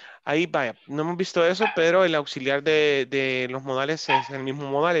 please. Ahí vaya. No hemos visto eso, pero el auxiliar de los modales es el mismo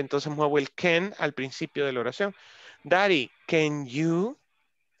modal. Entonces muevo el can al principio de la oración. Daddy, can you?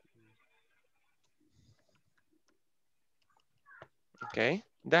 Okay.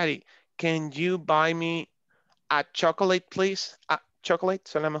 Daddy, can you buy me a chocolate, please? A chocolate.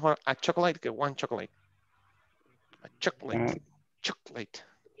 Suena mejor a chocolate que one chocolate. A chocolate. Chocolate.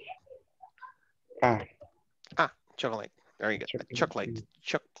 Chocolate. Very good. Chocolate.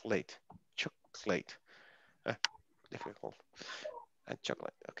 Chocolate. Chocolate. Difficult. A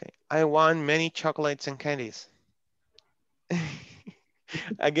chocolate. Okay. I want many chocolates and candies.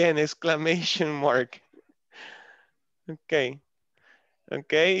 Again, exclamation mark. Okay.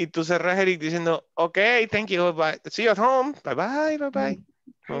 Okay. Y tú cerras, Eric, diciendo, okay, thank you. Bye. See you at home. Bye bye. Bye bye.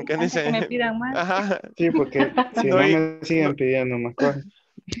 Aunque Antes que me pidan más. Ajá. Sí, porque si no, me siguen pidiendo más cosas.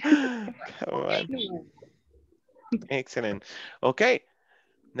 Excellent. Okay.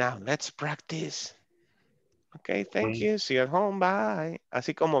 Now let's practice. Okay, thank you. See you at home. Bye.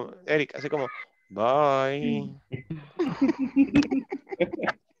 Así como, Eric, así como, bye.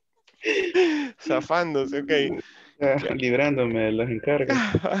 Zafándose, ok. Librándome de los encargos.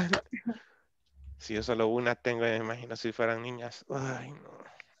 Si yo solo una tengo, me imagino si fueran niñas. Ay, no.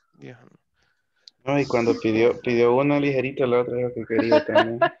 Dios. No, y cuando pidió una ligerita, la otra es lo que quería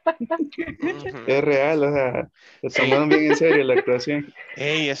también. Es real, o sea, se tomaron bien en serio la actuación.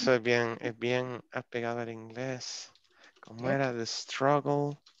 Ey, eso es bien apegado al inglés. ¿Cómo era? The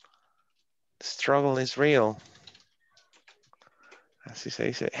struggle is real. Así se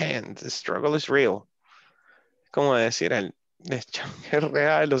dice. And the struggle is real. Como decir de hecho, es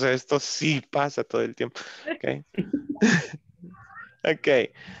real. O sea, esto sí pasa todo el tiempo. Okay.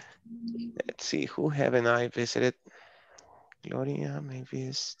 Okay. Let's see. Who haven't I visited? Gloria, maybe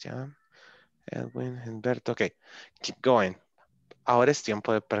it's Jam, Edwin, Humberto. Okay. Keep going. Ahora es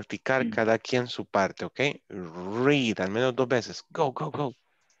tiempo de practicar cada quien su parte, ¿ok? Read, al menos 2 veces. Go, go, go.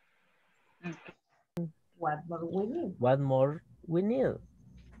 What more we need? What more we need?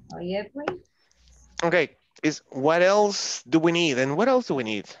 Oh, yeah, please. Okay, is what else do we need? And what else do we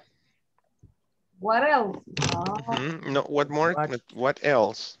need? What else? Oh. No, what more? What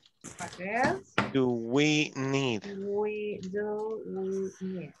else? What else? Do we need? We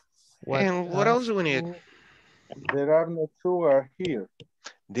need. And what else do we need? There are no sugar here.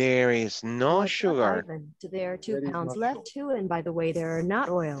 There is no sugar. There are 2 pounds left too, and by the way, there are not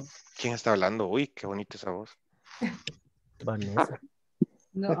oil. ¿Quién está hablando? Uy, qué bonita esa voz. Vanessa.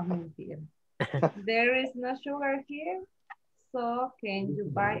 No, mentira. There is no sugar here. So can you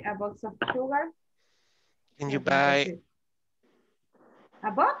buy a box of sugar? Can you buy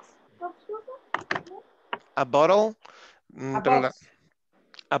a box of sugar? a bottle?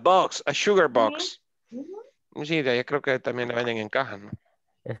 A box, a sugar box. Sí, de ahí creo que también la venden en caja, ¿no?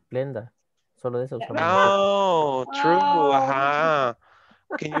 Esplenda. Solo de eso usamos. Oh, true. Ajá.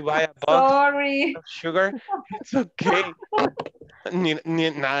 Can you buy a box of sugar? It's okay. Ni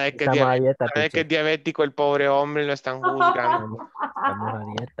nada de que, es diabético el pobre hombre, lo están juzgando. Estamos a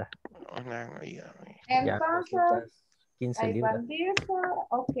dieta. Entonces, 15 libras.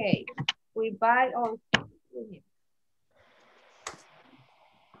 Okay, we buy all.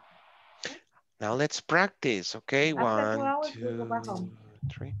 Now let's practice, okay? 1, 2,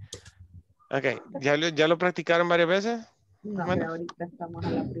 3. Okay, ¿ya lo practicaron varias veces? No, ahorita estamos a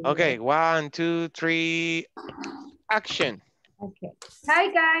la primera. Okay, 1, 2, 3, action. Okay.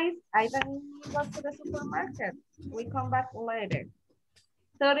 Hi guys, I don't go to the supermarket. We come back later.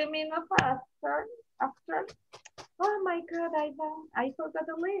 30 minutes after. Oh my God, I forgot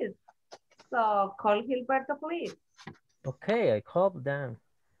the list. So call Gilberto, please. Okay, I called them.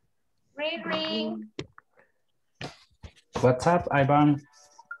 Ring, ring. What's up, Ivan?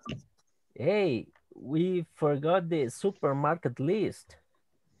 Hey, we forgot the supermarket list.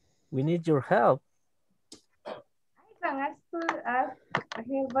 We need your help. I can ask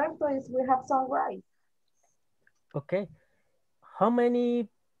Gilberto if we have some rice. Okay. How many,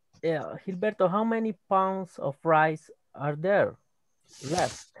 Gilberto, how many pounds of rice are there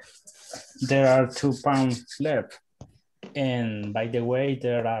left? There are 2 pounds left. And by the way,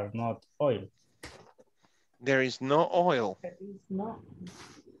 there are not oil. There is no oil. There is no.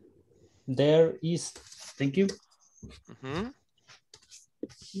 There is, thank you.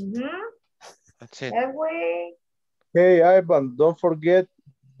 That's it. Hey, Ivan, don't forget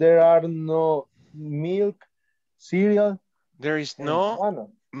there are no milk, cereal. There is no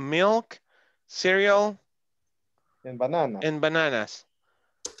milk, cereal, and bananas.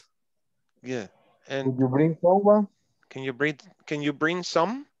 Yeah. And did you bring someone? Can you bring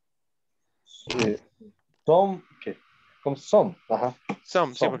some? Some Como some. Ajá.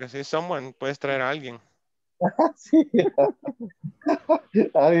 Some, sí, porque si someone, puedes traer a alguien. Sí.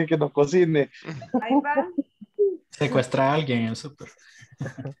 Alguien que nos cocine. Ahí va. Secuestra a alguien en el súper.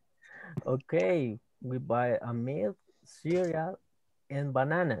 Okay, we buy a milk, cereal, and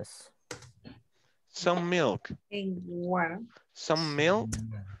bananas. Some milk. Igual. Some milk,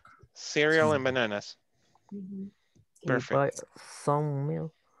 cereal, and bananas. Perfect. We buy some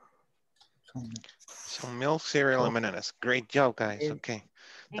milk. Some milk, cereal, and bananas. Great job, guys. Okay.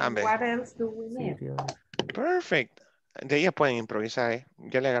 And what else do we need? Cereal. Perfect. De ahí ya pueden improvisar, ¿eh?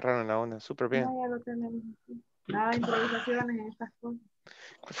 Ya le agarraron la onda. Súper bien. No, ya lo tenemos aquí. Nada de improvisaciones en estas cosas.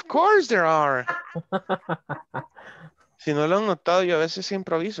 Of course there are. Si no lo han notado, yo a veces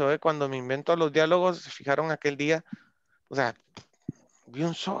improviso, ¿eh? Cuando me invento los diálogos, se fijaron aquel día, o sea, vi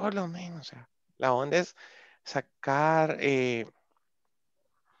un solo, men, o sea, la onda es sacar ese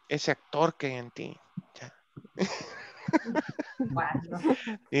actor que hay en ti. Ya.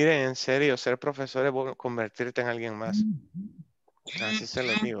 Miren, en serio, ser profesor es convertirte en alguien más. Así se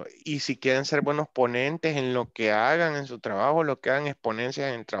los digo. Y si quieren ser buenos ponentes en lo que hagan en su trabajo, lo que hagan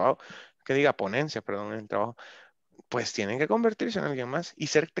exponencias en el trabajo, que diga ponencias, perdón, en el trabajo, pues tienen que convertirse en alguien más y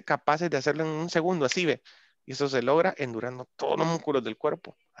ser capaces de hacerlo en un segundo, así ve. Y eso se logra endurando todos los músculos del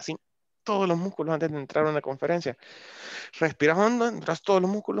cuerpo, así, todos los músculos antes de entrar a una conferencia. Respiras hondo, entras todos los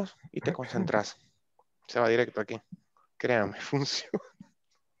músculos y te concentras. Se va directo aquí. Créanme, funciona.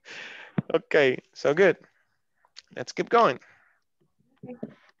 Ok, so good. Let's keep going.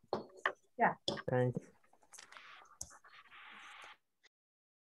 Ya. Thanks.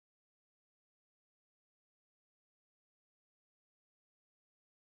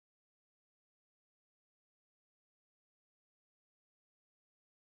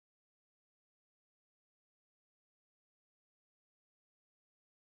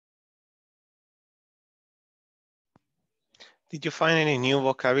 Did you find any new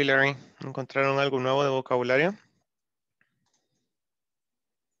vocabulary? ¿Encontraron algo nuevo de vocabulario?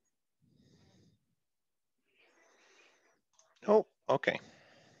 Oh, okay.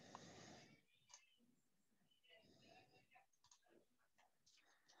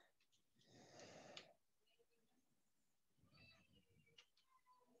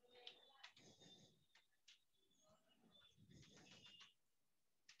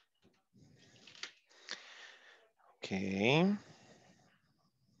 Okay.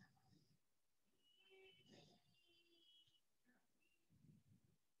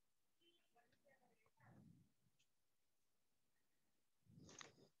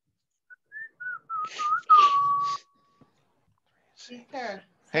 Sister,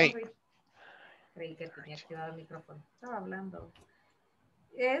 Hey. sorry. Creí que tenía activado el micrófono. Estaba hablando.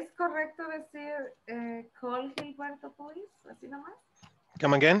 ¿Es correcto decir call Gilberto, please? Así nomás.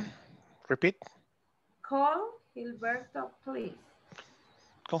 Come again. Repeat. Call Gilberto, please.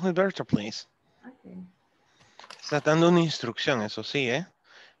 Call Gilberto, please. Okay. Está dando una instrucción, eso sí, ¿eh?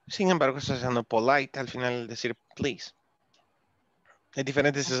 Sin embargo, está siendo polite al final decir please. Es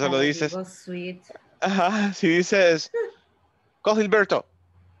diferente si solo dices. Sweet. Ajá, si dices call Gilberto.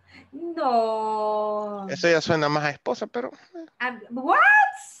 No. Eso ya suena más a esposa, pero. What?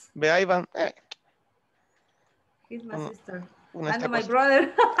 Ve ahí van. He's my sister. Una And my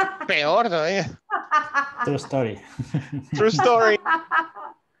brother. Peor todavía. True story. True story.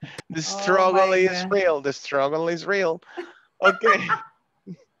 The struggle is God. real. The struggle is real. Okay.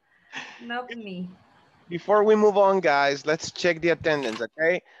 Not me. Before we move on, guys, let's check the attendance,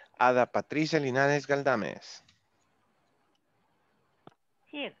 okay? Ada Patricia Linares Galdames.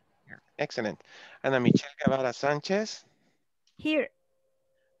 Here. Excellent. Ana Michelle Guevara Sánchez. Here.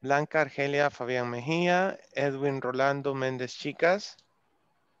 Blanca Argelia Fabián Mejía. Edwin Rolando Méndez Chicas.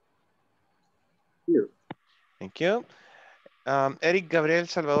 Here. Thank you. Eric Gabriel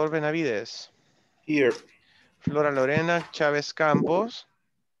Salvador Benavides. Here. Flora Lorena Chávez Campos.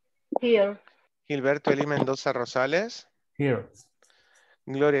 Here. Gilberto Eli Mendoza Rosales. Here.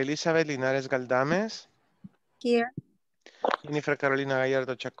 Gloria Elizabeth Linares Galdames. Here. Jennifer Carolina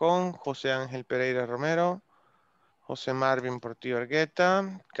Gallardo Chacón. José Ángel Pereira Romero. José Marvin Portillo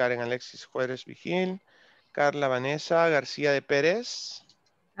Argueta. Karen Alexis Juárez Vigil. Carla Vanessa García de Pérez.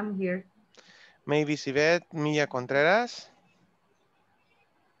 I'm here. Mavis Yvette Milla Contreras.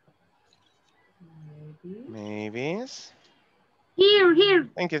 Mavis. Here.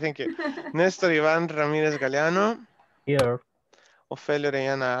 Thank you. Néstor Iván Ramírez Galeano. Here. Ofelia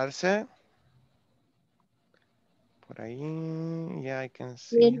Orellana Arce. Por ahí. Yeah, I can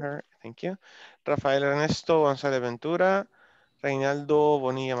see her. Thank you. Rafael Ernesto González Ventura. Reinaldo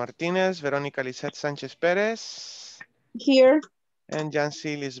Bonilla Martínez. Verónica Lisette Sánchez Pérez. Here. And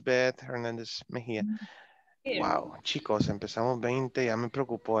Jancy Lisbeth Hernández Mejía. Wow, chicos, empezamos 20, ya me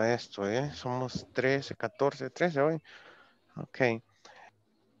preocupó esto, ¿eh? Somos 13, 14, 13 hoy. Ok.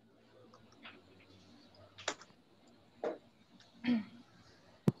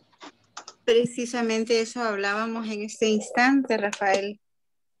 Precisamente eso hablábamos en este instante, Rafael.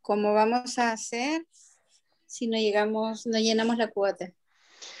 ¿Cómo vamos a hacer si no llegamos, no llenamos la cuota?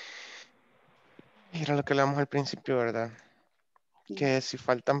 Era lo que hablamos al principio, ¿verdad? Que si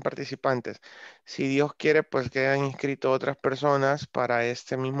faltan participantes, si Dios quiere, pues que hayan inscrito otras personas para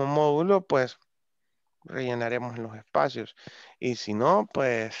este mismo módulo, pues rellenaremos los espacios. Y si no,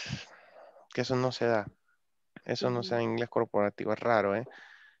 pues que eso no se da. Eso no se da en inglés corporativo, es raro, ¿eh?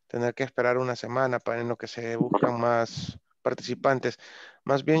 Tener que esperar una semana para en lo que se buscan más participantes.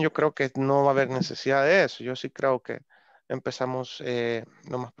 Más bien yo creo que no va a haber necesidad de eso. Yo sí creo que empezamos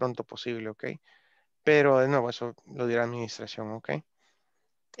lo más pronto posible, ¿ok? Pero de nuevo, eso lo dirá administración, ¿ok?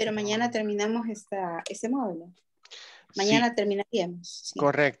 Pero mañana terminamos este módulo. Sí, Mañana terminaríamos. Sí.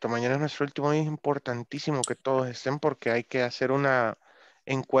 correcto. Mañana es nuestro último día. Es importantísimo que todos estén porque hay que hacer una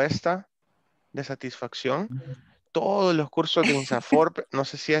encuesta de satisfacción. Todos los cursos de INSAFORP, no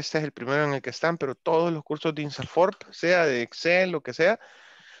sé si este es el primero en el que están, pero todos los cursos de INSAFORP, sea de Excel, lo que sea,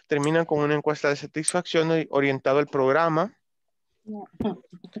 terminan con una encuesta de satisfacción orientado al programa.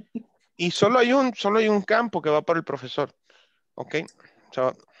 Y solo hay un campo que va para el profesor. ¿Ok?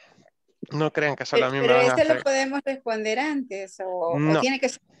 So, no crean que solo a mí me Pero van a este lo hacer. podemos responder antes o No, tiene que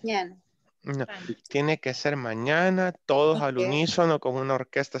ser mañana. no. Tiene que ser mañana, todos al Ok. unísono, como una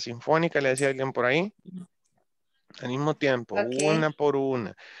orquesta sinfónica, le decía alguien por ahí. Al mismo tiempo, Ok. una por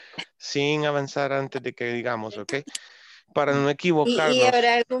una, sin avanzar antes de que digamos, ¿ok? Para no ¿Y equivocarnos.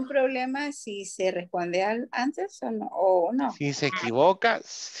 habrá algún problema si se responde antes o no? ¿O no? Si se equivoca,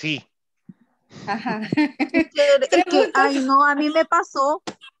 sí. Ajá. Es que, ay, no, a mí me pasó.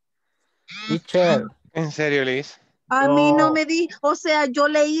 Teacher, ¿En serio, Liz? A mí no me di, o sea, yo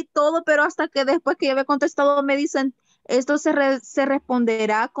leí todo, pero hasta que después que yo había contestado me dicen, esto se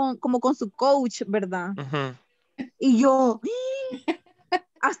responderá como con su coach, ¿verdad? Ujú. Y yo,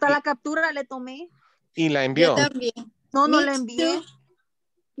 hasta la captura le tomé. Y la Yo envió. también. No, no Me la envié. too.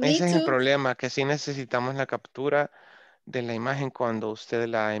 Me Ese es el too. problema, que sí necesitamos la captura de la imagen cuando usted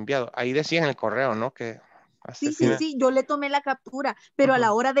la ha enviado. Ahí decía en el correo, ¿no? Que hasta el Sí, sí, final. sí, yo le tomé la captura, pero a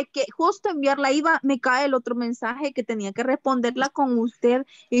la hora de que justo enviarla iba, me cae el otro mensaje que tenía que responderla con usted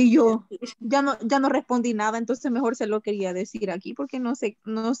y yo ya no respondí nada, entonces mejor se lo quería decir aquí porque no sé,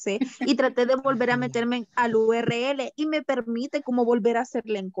 y traté de volver a meterme al URL y me permite como volver a hacer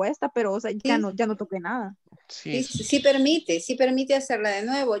la encuesta, pero o sea, ya no toqué nada. Sí, Sí permite hacerla de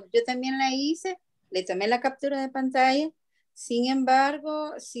nuevo. Yo también la hice, le tomé la captura de pantalla. Sin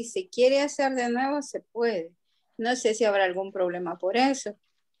embargo, si se quiere hacer de nuevo, se puede. No sé si habrá algún problema por eso,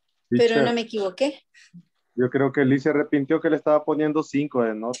 pero no Teacher, me equivoqué. yo creo que Liz se arrepintió que le estaba poniendo 5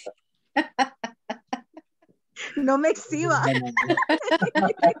 de nota. No me exhiba.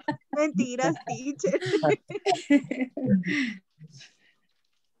 Mentiras, teacher.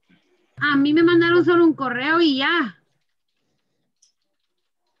 A mí me mandaron solo un correo y ya.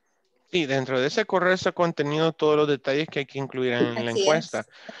 Sí, dentro de ese correo está contenido todos los detalles que hay que incluir en la Así encuesta.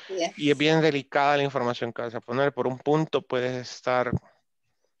 es. Y es bien delicada la información que vas a poner. Por un punto puede ser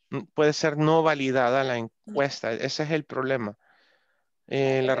no validada la encuesta. Ese es el problema.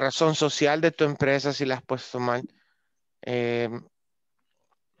 La razón social de tu empresa, si la has puesto mal.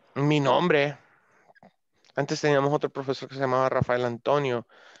 Mi nombre. Antes teníamos otro profesor que se llamaba Rafael Antonio,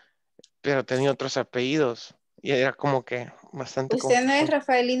 pero tenía otros apellidos. Y era como que bastante Usted no es confuso.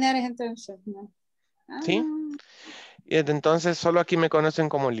 Rafael Linares entonces, ¿no? ¿Sí? Y desde entonces solo aquí me conocen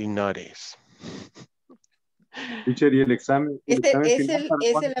como Linares. Teacher, ¿y el examen final para Es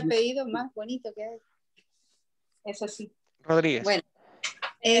cuándo el tiene? apellido más bonito que hay. Eso sí. Rodríguez. Bueno,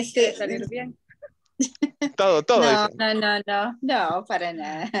 Salir bien. Todo no, dice. no, para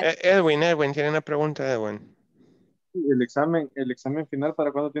nada. Edwin, tiene una pregunta, Edwin. El examen final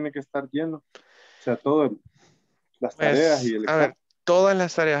para cuándo tiene que estar lleno. O sea, las tareas Pues, y el a examen. ver, todas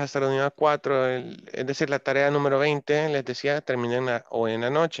las tareas hasta la unidad 4, es decir, la tarea número 20, les decía, termina hoy en la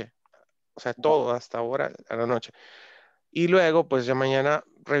noche. O sea, todo hasta ahora a la noche. Y luego, pues ya mañana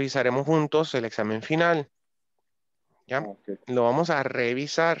revisaremos juntos el examen final. ¿Ya? Okay. Lo vamos a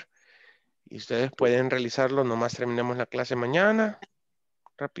revisar. Y ustedes pueden realizarlo, nomás terminemos la clase mañana,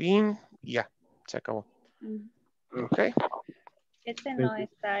 rapidín, y ya, se acabó. ¿Ok? Este no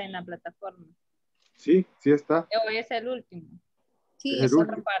está en la plataforma. Sí está. O es el último. Sí, Es el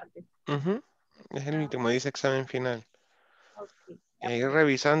Otra último. parte. Es el último, dice examen final. Okay. Y ahí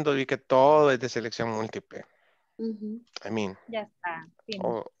revisando vi que todo es de selección múltiple. I mean, Ya está. Fin.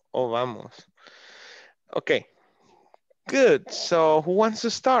 o vamos. Okay. Good. So who wants to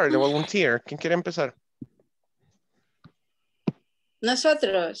start? The volunteer. ¿Quién quiere empezar?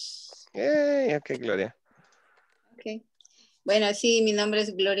 Nosotros. Yay. Okay, Gloria. Okay. Bueno, sí, mi nombre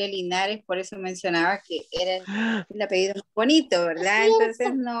es Gloria Linares, por eso mencionaba que era el apellido muy bonito, ¿verdad?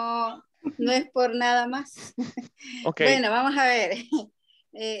 Entonces no es por nada más. Okay. Bueno, vamos a ver.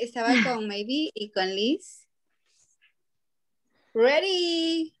 Estaba con Maybe y con Liz.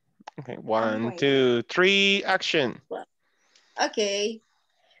 Ready. Okay. 1, 2, 3, action. Okay.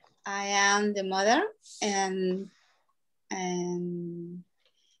 I am the mother and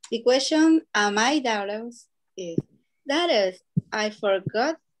the question are my daughters is, daughters, I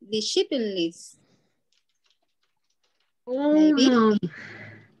forgot the shipping list. Maybe.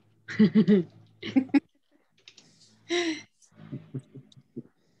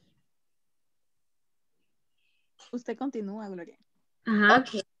 Usted continúa, Gloria.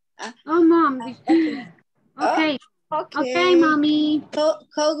 Okay. Oh, mom. Okay. Okay. Oh, Okay, mommy.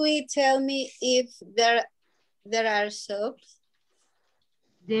 Could we tell me if there are soaps?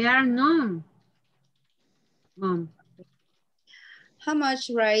 There are none, mom. How much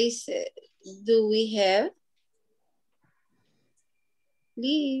rice do we have?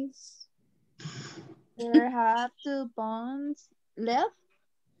 Please. There have 2 pounds left.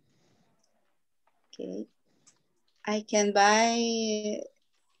 Okay. I can buy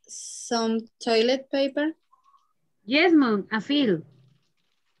some toilet paper. Yes, mom, I feel.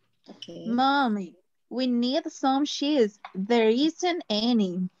 Okay. Mommy, we need some cheese. There isn't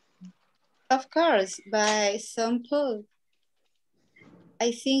any. Of course, buy some food.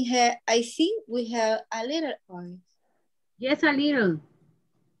 I think we have a little oil. Yes, a little.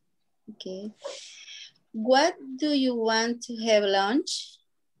 Okay. What do you want to have lunch?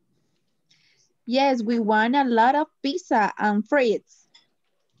 Yes, we want a lot of pizza and frites.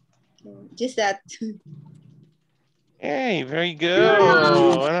 Just that. Hey, very good.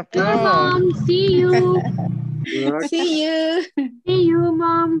 Good, mom. See you. See you. See you,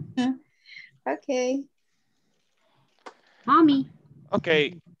 mom. Okay. Mommy.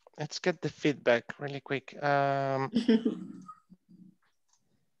 Okay, let's get the feedback really quick.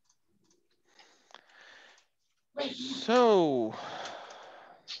 So,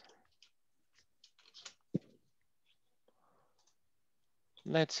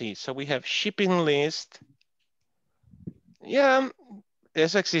 let's see. So we have shipping list. Yeah,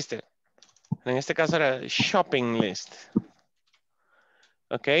 eso existe. En este caso era shopping list.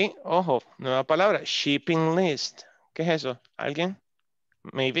 Ok, ojo, nueva palabra, shipping list. ¿Qué es eso? ¿Alguien?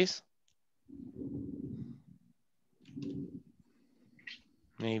 Maybes.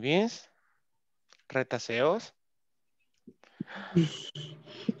 Maybes. Retaseos.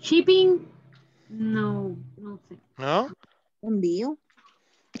 Shipping. No, no sé. ¿No? Envío.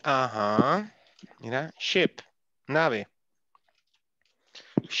 Ajá. Mira, ship, nave.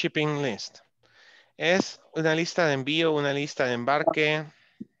 Shipping list. Es una lista de envío, una lista de embarque.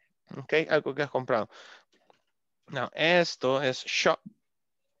 Ok, algo que has comprado. No, esto es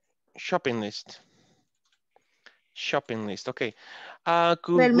shopping list. Shopping list, ok.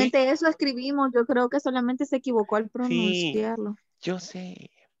 Realmente eso escribimos. Yo creo que solamente se equivocó al pronunciarlo. Sí, yo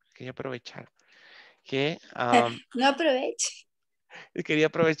sé. Quería aprovechar que No aproveche. quería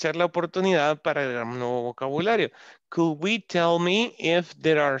aprovechar la oportunidad para agregar un nuevo vocabulario. Could we tell me if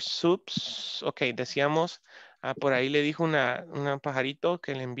there are soups? Ok, decíamos, por ahí le dijo una pajarito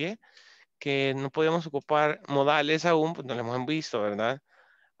que le envié que no podíamos ocupar modales aún, pues no lo hemos visto, ¿verdad?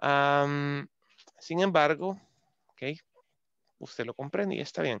 Sin embargo, ok, usted lo comprende y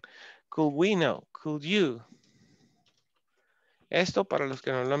está bien. Could we know? Could you? Esto, para los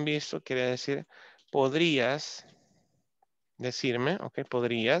que no lo han visto, quiere decir, podrías decirme, ok,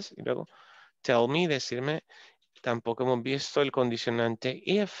 podrías, y luego tell me, decirme, tampoco hemos visto el condicionante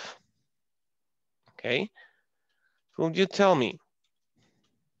if, ok. Could you tell me?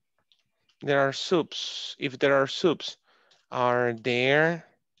 There are soups. If there are soups, are there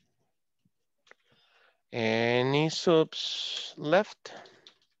any soups left?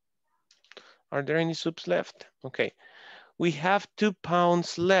 Are there any soups left? Okay. We have 2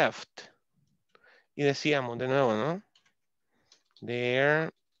 pounds left. Y decíamos de nuevo, ¿no?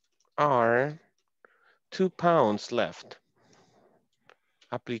 There are 2 pounds left.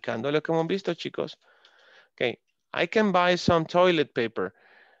 Aplicando lo que hemos visto, chicos. Okay. I can buy some toilet paper.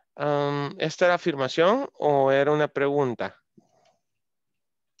 ¿Esta era afirmación o era una pregunta?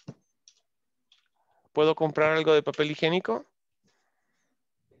 ¿Puedo comprar algo de papel higiénico?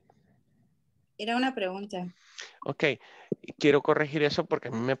 Era una pregunta. Ok, quiero corregir eso porque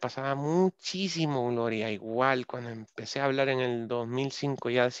a mí me pasaba muchísimo, Gloria. Igual cuando empecé a hablar en el 2005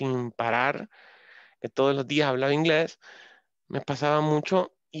 ya sin parar, que todos los días hablaba inglés, me pasaba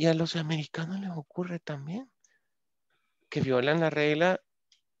mucho y a los americanos les ocurre también que violan la regla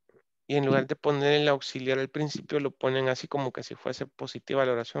y en lugar de poner el auxiliar al principio lo ponen así como que si fuese positiva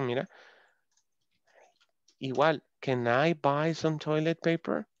la oración, mira. Igual, can I buy some toilet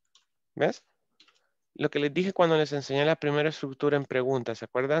paper? ¿Ves? Lo que les dije cuando les enseñé la primera estructura en preguntas, ¿se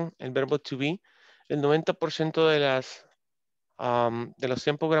acuerdan? El verbo to be, el 90% de los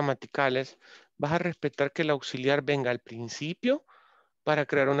tiempos gramaticales vas a respetar que el auxiliar venga al principio para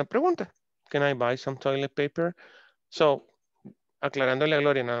crear una pregunta. Can I buy some toilet paper? So, aclarándole a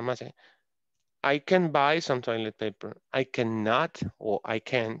Gloria nada más. I can buy some toilet paper. I cannot o I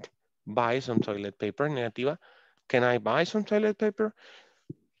can't buy some toilet paper. Negativa. Can I buy some toilet paper?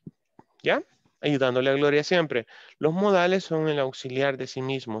 ¿Ya? Ayudándole a Gloria siempre. Los modales son el auxiliar de sí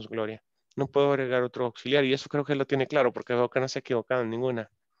mismos, Gloria. No puedo agregar otro auxiliar y eso creo que lo tiene claro porque veo que no se ha equivocado en ninguna.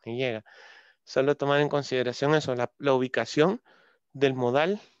 Me llega. Solo tomar en consideración eso, la ubicación del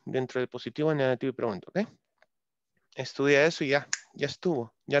modal dentro del positivo, negativo y pregunta, ¿ok? Estudia eso y ya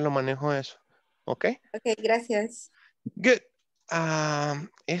estuvo. Ya lo manejo eso, ¿ok? Ok, gracias. Good.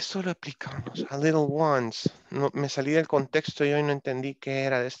 Eso lo aplicamos. A little ones. No, me salí del contexto y hoy no entendí qué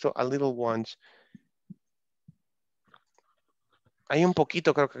era de esto. A little ones. Hay un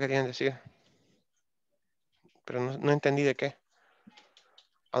poquito creo que querían decir. Pero no entendí de qué.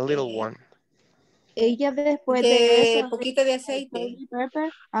 A little one. Ella después de eso, Poquito de aceite.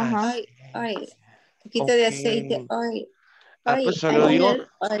 pepper, ajá. Oil. Poquito de aceite. Oil. Pues Oil. solo digo.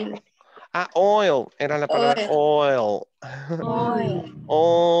 Oil. Oil. Era la palabra oil. Oil.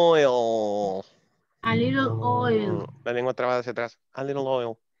 Oil. A little oil. La lengua trabada hacia atrás. A little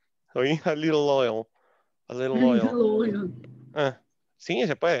oil. Oí, a little oil. A little A oil. little oil. Sí,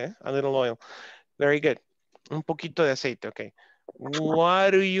 se puede, ¿eh? A little oil. Very good. Un poquito de aceite, ok.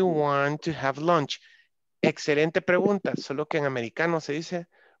 What do you want to have lunch? Excelente pregunta, solo que en americano se dice,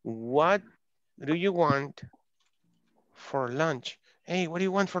 what do you want for lunch? Hey, what do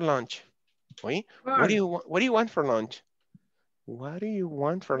you want for lunch? Oye, what do you want for lunch? What do you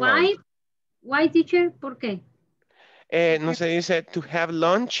want for lunch? Why, teacher? ¿Por qué? No se dice to have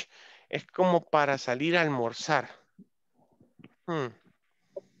lunch, es como para salir a almorzar.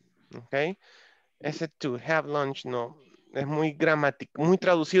 Ok. Ese to have lunch no, es muy gramático, muy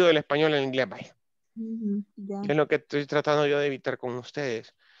traducido del español al inglés, vaya. Que es lo que estoy tratando yo de evitar con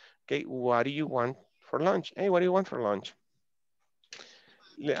ustedes. Okay, what do you want for lunch? Hey, what do you want for lunch?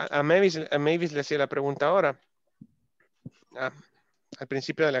 A Mavis le hacía la pregunta ahora, al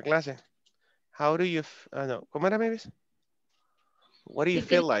principio de la clase. How do you, no, ¿cómo era Mavis? What do you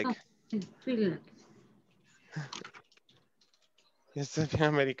feel like? Esto es bien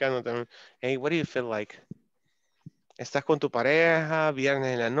americano también. Hey, what do you feel like? Estás con tu pareja,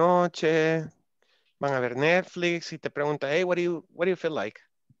 viernes en la noche, van a ver Netflix y te pregunta, hey, what do you feel like?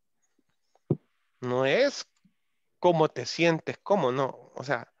 No es cómo te sientes, cómo no. O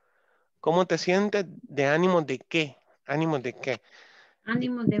sea, ¿cómo te sientes de ánimo de qué? ¿Ánimo de qué?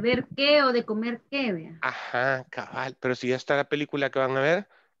 Ánimo de ver qué o de comer qué, vea. Ajá, cabal. Pero si ya está la película que van a ver,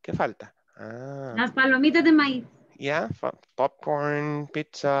 ¿qué falta? Las palomitas de maíz. Yeah, popcorn,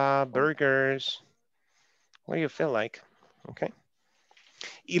 pizza, burgers. What do you feel like? Okay.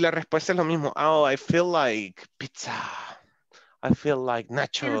 Y la respuesta es lo mismo. Oh, I feel like pizza. I feel like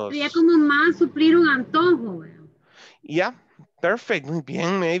nachos. Sería como más suplir un antojo, vea. Yeah, perfect. Muy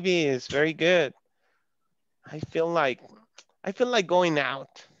bien, maybe it's very good. I feel like going out.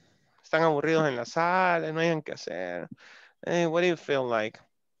 Están aburridos en la sala, no hayan que hacer. Hey, what do you feel like?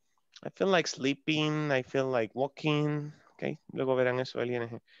 I feel like sleeping. I feel like walking. Okay, luego verán eso del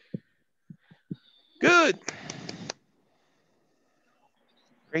ING. Good.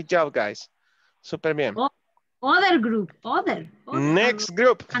 Great job, guys. Super bien. Other group. Other. Next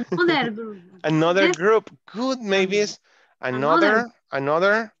group. Another group. Another group. Good, maybe it's another.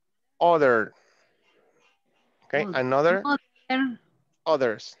 Other. Okay, another.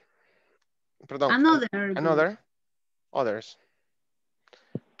 Others. Perdón. Another. Others.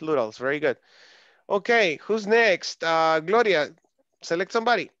 Plurals. Very good. Okay, who's next? Gloria, select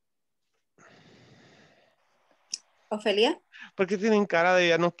somebody. Ofelia. ¿Por qué tienen cara de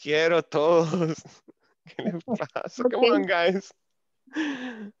ya no quiero todos? ¿Qué les pasa? Come on, guys.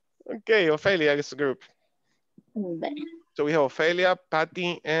 Okay, Ophelia is the group. So we have Ophelia,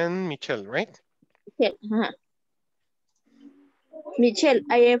 Patty, and Michelle, right? Michelle,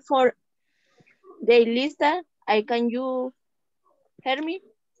 I am for the list. Can you hear me?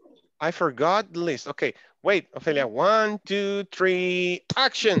 I forgot the list. Okay, wait, Ophelia. 1, 2, 3,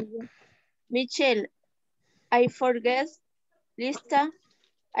 action. Michelle, I forget list.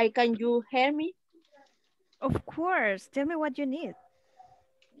 Can you hear me? Of course. Tell me what you need.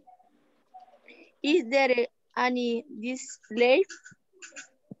 Is there any display?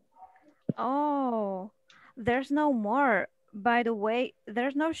 Oh, there's no more. By the way,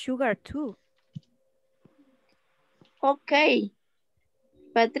 there's no sugar too. Okay.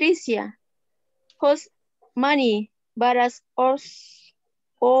 Patricia, whose many barras of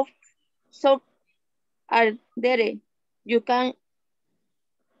soap are there? You can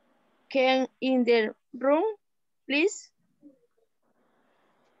in the room, please?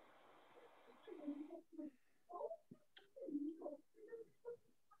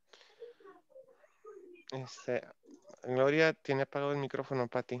 Gloria tiene apagado el micrófono,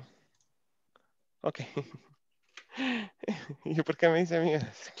 Pati. Ok. ¿Y por qué me dice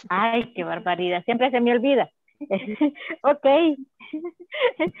amigas? Ay, qué barbaridad. Siempre se me olvida. Okay.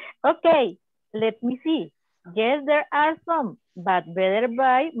 Okay. Let me see. Yes, there are some, but better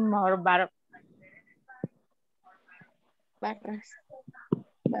buy more barras.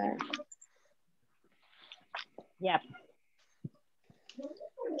 Yep.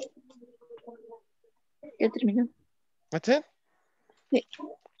 Ya terminó. That's it? Sí.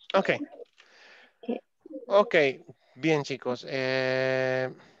 Ok. Ok. Bien, chicos.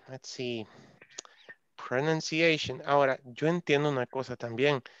 Let's see. Pronunciation. Ahora, yo entiendo una cosa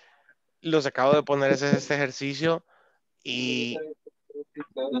también. Los acabo de poner ese ejercicio y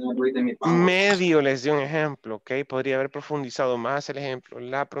medio les di un ejemplo, ¿ok? Podría haber profundizado más el ejemplo,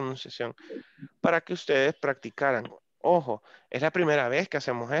 la pronunciación, para que ustedes practicaran. Ojo, es la primera vez que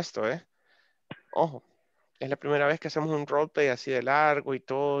hacemos esto, ¿eh? Ojo, es la primera vez que hacemos un roleplay así de largo y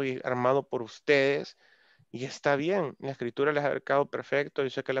todo, y armado por ustedes, y está bien. La escritura les ha quedado perfecto, yo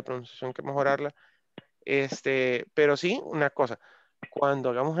sé que la pronunciación hay que mejorarla, pero sí, una cosa, cuando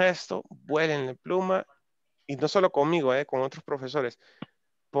hagamos esto, vuelen la pluma, y no solo conmigo, con otros profesores,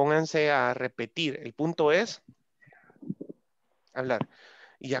 pónganse a repetir. El punto es hablar.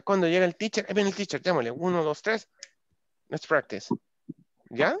 Y ya cuando llega el teacher, ahí viene el teacher, llámale, 1, 2, 3, let's practice.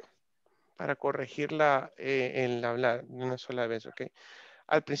 ¿Ya? Para corregirla el hablar de una sola vez, ¿ok?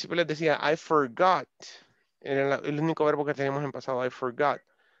 Al principio les decía, I forgot. Era el único verbo que teníamos en pasado, I forgot.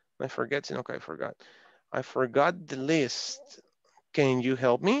 No I forget, sino que I forgot. I forgot the list. Can you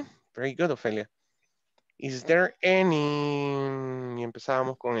help me? Very good, Ofelia. Is there any... Y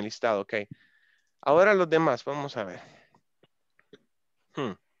empezábamos con el listado, ok. Ahora los demás, vamos a ver.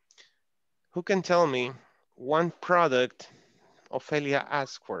 Who can tell me one product Ofelia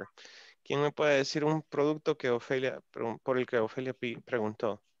asked for? ¿Quién me puede decir un producto que Ofelia, por el que Ofelia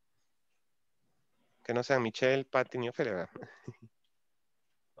preguntó? Que no sea Michelle, Patty ni Ofelia, ¿verdad?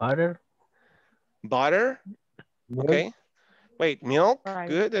 Butter. Butter? Milk. Okay. Wait, milk? Rice.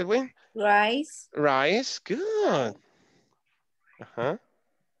 Good, Edwin. Rice. Rice? Good. Uh-huh.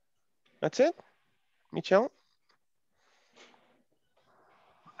 That's it? Michelle?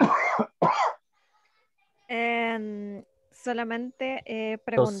 Solamente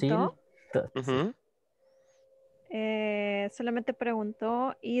preguntó. Uh-huh. Solamente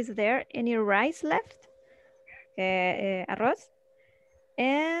preguntó, is there any rice left? Arroz.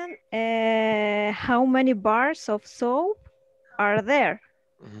 And how many bars of soap are there?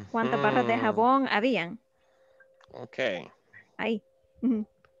 ¿Cuántas barras de jabón habían? Okay. Ahí.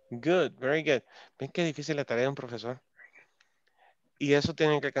 Good, very good. Ven qué difícil la tarea de un profesor. Y eso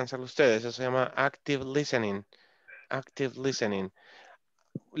tienen que alcanzar ustedes. Eso se llama active listening. Active listening.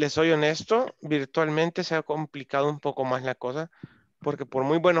 Les soy honesto, virtualmente se ha complicado un poco más la cosa, porque por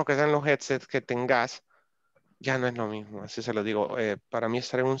muy buenos que sean los headsets que tengas, ya no es lo mismo. Así se lo digo. Para mí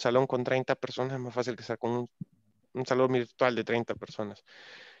estar en un salón con 30 personas es más fácil que estar con un salón virtual de 30 personas.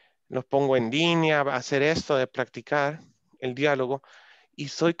 Los pongo en línea, a hacer esto de practicar el diálogo y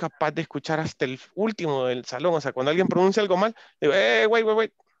soy capaz de escuchar hasta el último del salón. O sea, cuando alguien pronuncia algo mal, digo,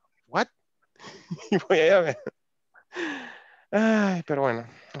 wait, what? Y voy allá a ver. Ay, pero bueno,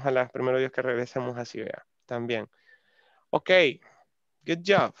 ojalá, primero Dios que regresemos así, vea, también. Ok, good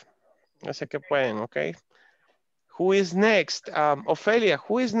job. No sé qué pueden, ok. Who is next? Ofelia,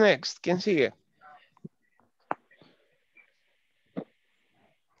 who is next? ¿Quién sigue?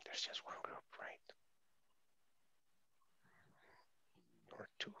 There's just one group, right? Or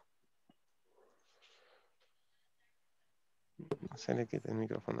two. Se le quita el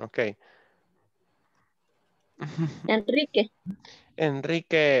micrófono, ok. Enrique.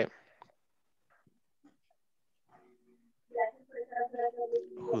 Enrique.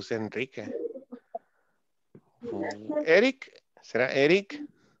 Who's Enrique? Eric? ¿Será Eric?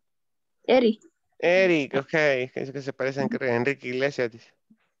 Eric. Eric, ok. Es que se parecen a Enrique Iglesias.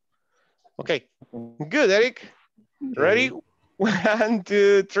 Ok. Good, Eric. Ready? 1,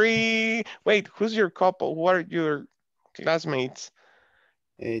 2, 3. Wait, who's your couple? Who are your classmates?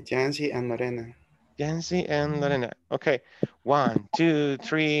 Jancy and Lorena. Yancy and Lorena. Okay. 1, 2,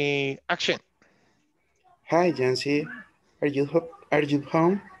 3. Action. Hi, Jancy. Are you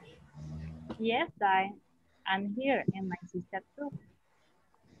home? Yes, Dad. I'm here and my sister too.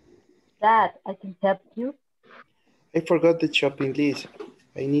 Dad, I can help you. I forgot the shopping list.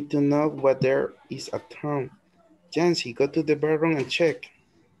 I need to know what there is at home. Jancy, go to the bedroom and check.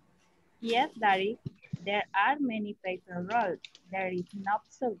 Yes, Daddy. There are many paper rolls. There is no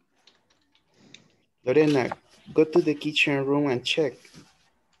soup. Lorena, go to the kitchen room and check.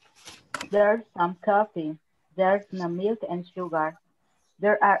 There's some coffee. There's no milk and sugar.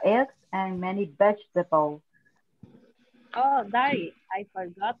 There are eggs and many vegetables. Oh, Daddy, I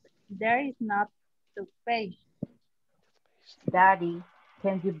forgot. There is not toothpaste. Daddy,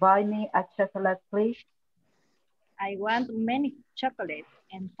 can you buy me a chocolate, please? I want many chocolates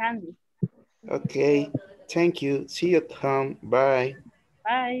and candy. Okay, thank you. See you at home. Bye.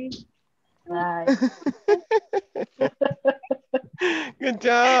 Bye. Bye. Good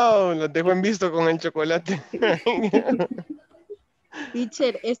job. Los dejo en visto con el chocolate.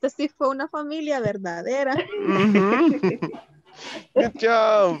 Teacher, esta sí fue una familia verdadera. Good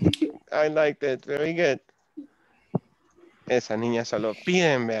job. I liked it. Very good. Esa niña solo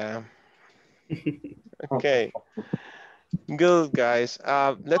piden, vea. Okay. Good, guys.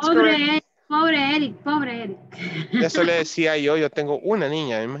 Let's correct. Pobre Eric. Eso le decía yo tengo una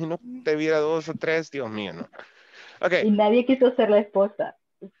niña. Me imagino que te viera 2 o 3, Dios mío, no. Okay. Y nadie quiso ser la esposa.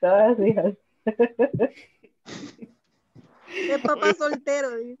 Todas hijas. De papá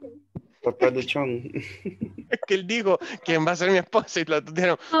soltero, dice. Papá luchón. Es que él dijo, ¿quién va a ser mi esposa? Y lo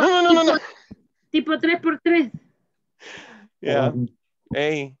dijeron, no. Tipo 3x3. Yeah.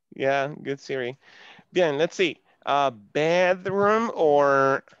 Hey, yeah, good Siri. Bien, let's see. Bedroom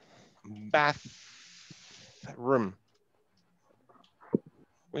or bathroom?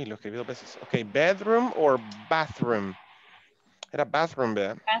 Uy, lo escribí 2 veces. Okay, bedroom or bathroom? Era bathroom,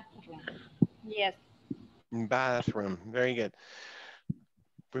 ¿verdad? Bathroom. Yes. Bathroom, very good.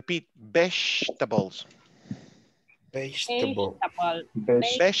 Repeat, vegetables. Vegetable.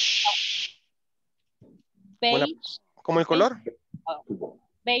 ¿Cómo el color?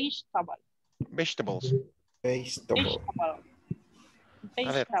 Vegetable. Vegetables. Vegetable.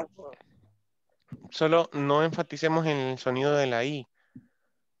 A ver, solo no enfaticemos en el sonido de la I.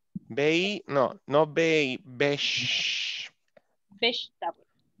 No vegetable.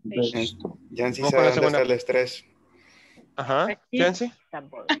 Jancy sabe dónde está el estrés. Ajá, Jancy.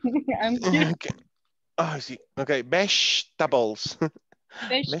 Okay. Oh, sí. Okay, vegetables.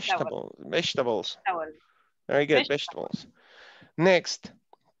 Vegetables. Very good, vegetables. Next,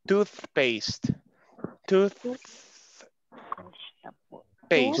 toothpaste.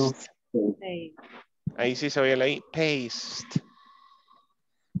 Paste. Ahí sí se oye la I. Paste.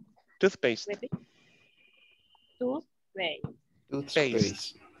 Toothpaste.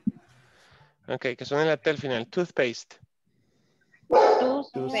 Toothpaste. Ok, que suene la T al final. Toothpaste.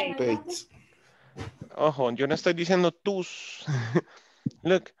 Toothpaste. Ojo, yo no estoy diciendo tus.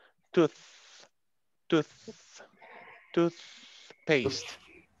 Look, toothpaste.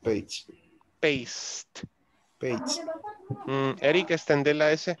 Paste. Eric, extender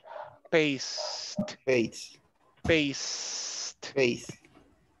la S. Paste.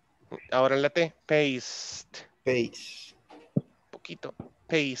 Ahora la T. Paste. Poquito.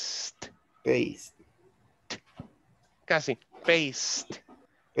 Paste. Casi. Paste.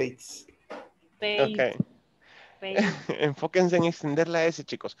 Ok. Enfóquense en extender la S,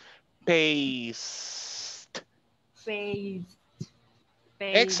 chicos. Paste.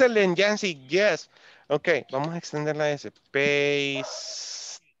 Excellent, Jancy. Yes. Ok, vamos a extender la S.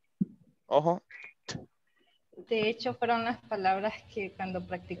 Paste. Ojo. De hecho, fueron las palabras que cuando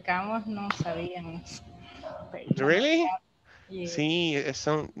practicamos no sabíamos. Really? Yeah. Sí,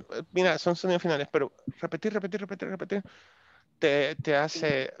 son, mira, son sonidos finales, pero repetir. Te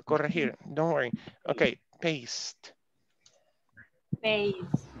hace corregir. Don't worry. Ok, paste.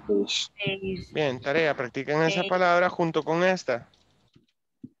 Bien, tarea, practiquen esa palabra junto con esta.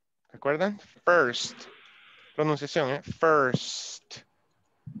 ¿Recuerdan? First. Pronunciación, ¿eh? First.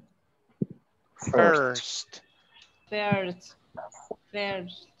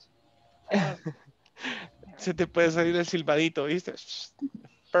 Se te puede salir el silbadito, ¿viste?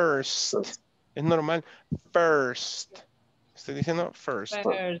 First. Es normal. First. Estoy diciendo first.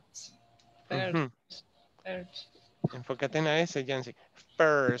 Enfócate en la S, Jancy.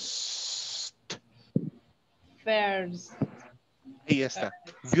 First. Ahí está.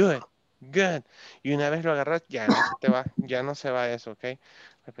 Good. Good. Y una vez lo agarras, ya no se te va, ya no se va eso, ¿ok?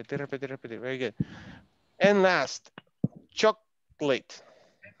 Repetir, repetir, repetir. Very good. And last, chocolate.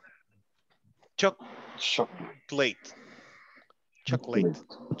 Chocolate. Chocolate.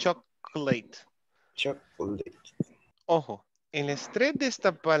 Chocolate. Chocolate. Ojo, el estrés de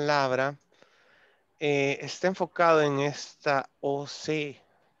esta palabra está enfocado en esta OC.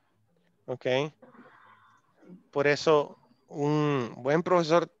 ¿Ok? Por eso un buen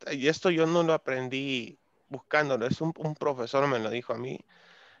profesor, y esto yo no lo aprendí buscándolo, es un profesor me lo dijo a mí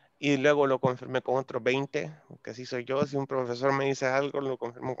y luego lo confirmé con otros 20, que así soy yo, si un profesor me dice algo, lo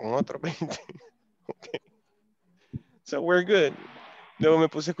confirmo con otros 20. Okay. So we're good. Luego me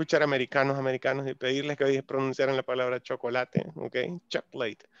puse a escuchar americanos y pedirles que pronunciaran la palabra chocolate, ¿ok?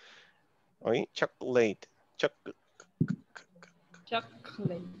 Chocolate. ¿Oí? Chocolate. Chocolate.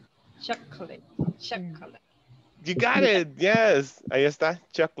 Chocolate. Chocolate. You got it, yes. Ahí está,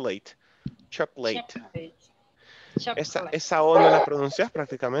 chocolate. Chocolate. Esa O no la pronuncias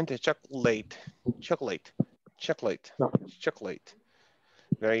prácticamente. Chocolate. Chocolate. Chocolate. Chocolate.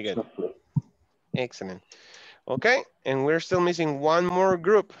 Very good. Excellent. Okay, and we're still missing one more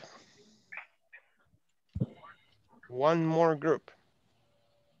group. One more group.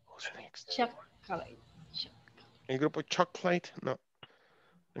 Who's next? Chocolate. El grupo chocolate? No.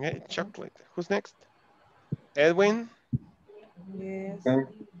 Okay, chocolate. Who's next? Edwin? Yes.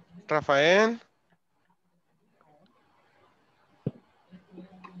 Rafael?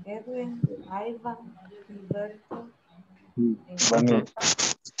 Edwin, Ivan, Gilberto.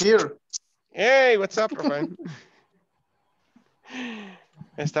 Here. Hey, what's up, Rafael?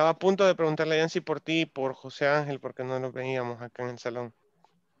 Estaba a punto de preguntarle a Yancy por ti y por José Ángel porque no los veíamos acá en el salón.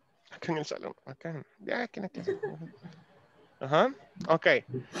 Acá en el salón. Acá. Ya, aquí en la clase. Ajá. Ok.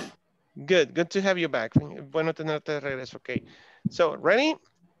 Good. Good to have you back. Bueno tenerte de regreso. Ok. So, ready?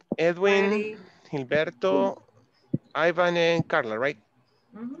 Edwin, Ready. Gilberto, Ivan, and Carla, right?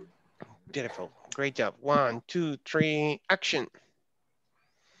 Mm-hmm. Beautiful. Great job. 1, 2, 3, action.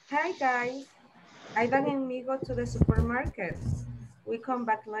 Hi, guys. Ivan and me go to the supermarket. We come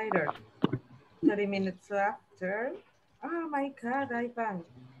back later. 30 minutes after. Oh my God, Ivan.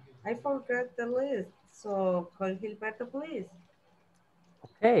 I forgot the list. So call Gilberto, please.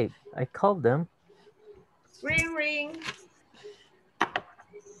 Okay, I called them. Ring, ring.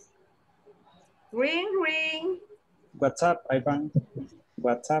 Ring, ring. What's up, Ivan?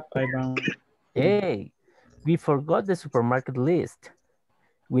 What's up, Ivan? Hey, we forgot the supermarket list.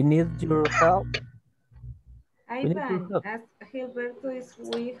 We need your help. Ivan, ask Gilberto if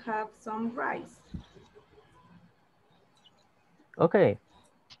we have some rice. Okay.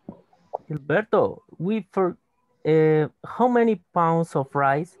 Gilberto, how many pounds of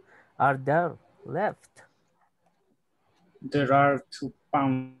rice are there left? There are 2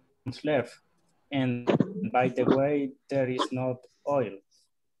 pounds left. And by the way, there is not oil.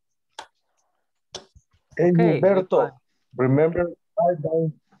 Hey, Gilberto, remember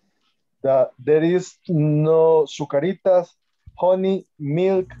that there is no sucaritas, honey,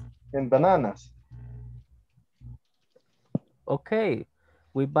 milk, and bananas. Okay,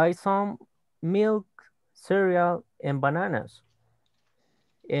 we buy some milk, cereal, and bananas.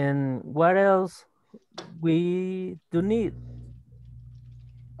 And what else we do need?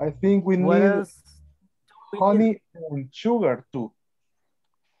 I think we What need else honey and sugar too.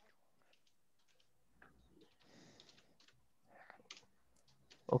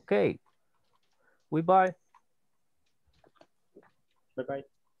 Okay, we buy. Bye-bye.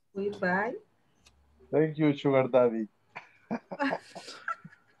 We buy. Thank you, sugar daddy.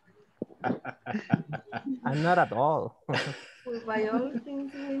 I'm not at all. We buy all the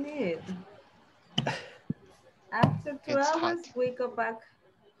things we need. After 2 hours, we go back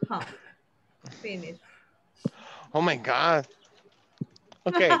home. Finish. Oh my God.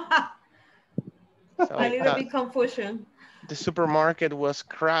 Okay. So A little bit confusion. The supermarket was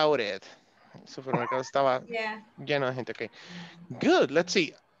crowded. El supermercado estaba Yeah. lleno de gente. Okay. Good. Let's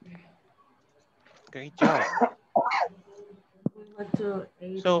see. Great job.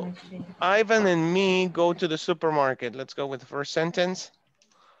 So Ivan and me go to the supermarket. Let's go with the first sentence.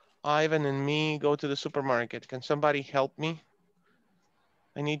 Ivan and me go to the supermarket. Can somebody help me?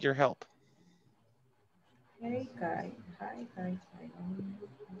 I need your help. Hey, guys. Hi, guys.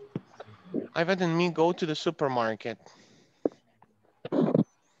 Ivan and me go to the supermarket.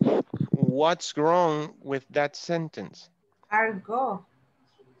 What's wrong with that sentence? Argo.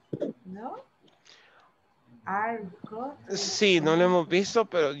 ¿No? Argo. Sí, no lo hemos visto,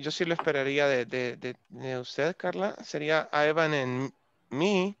 pero yo sí lo esperaría de usted, Carla. Sería Ivan and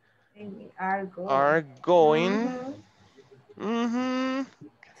me Argo. are going. Mm-hmm.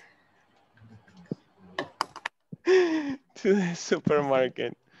 To the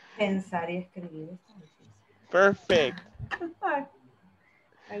supermarket. Pensar y escribir. Perfect.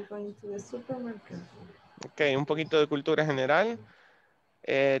 I'm going to the supermarket. Ok, un poquito de cultura general.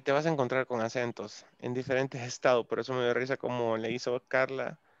 Te vas a encontrar con acentos en diferentes estados. Por eso me dio risa como le hizo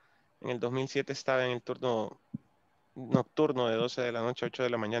Carla. En el 2007 estaba en el turno nocturno de 12 de la noche a 8 de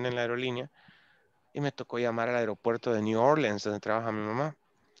la mañana en la aerolínea. Y me tocó llamar al aeropuerto de New Orleans, donde trabaja mi mamá.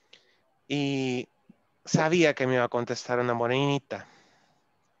 Y sabía que me iba a contestar una morenita.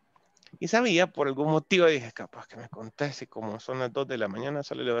 Y sabía, por algún motivo, dije, capaz que me conteste. Y como son las 2 de la mañana,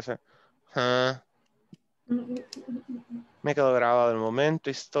 solo le voy a hacer, "Ah". Me quedó grabado el momento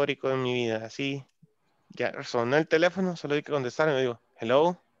histórico de mi vida. Así, ya sonó el teléfono, solo hay que contestar. Y me digo,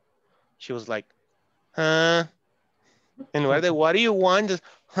 hello. She was like, "Ah". En lugar de, what do you want? Just,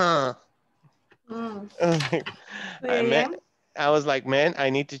 huh. I was like, man, I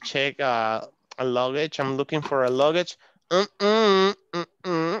need to check a luggage. I'm looking for a luggage.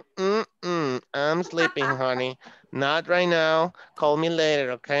 I'm sleeping, honey. Not right now. Call me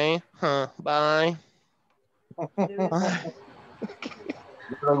later, okay? Huh, bye.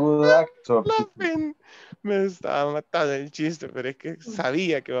 Laughing. Me estaba matando el chiste, pero es que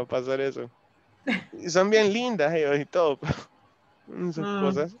sabía que iba a pasar eso. Y son bien lindas ellos y todo, pero sus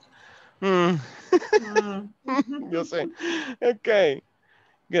cosas. Yo sé. Okay.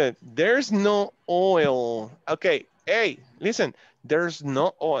 Good. There's no oil. Okay. Hey, listen. There's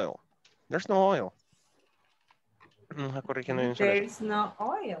no oil. There's no oil. There's no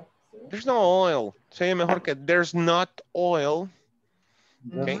oil. There's no oil. Say mejor que there's not oil.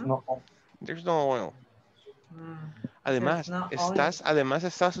 Okay. There's no oil. Además,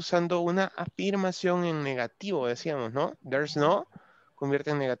 estás usando una afirmación en negativo, decíamos, ¿no? There's no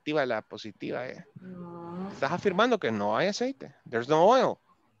convierte en negativa la positiva. Estás afirmando que no hay aceite. There's no oil.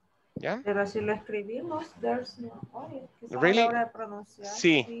 ¿Ya? Pero si lo escribimos, there's no oil. Really? A la hora de pronunciar.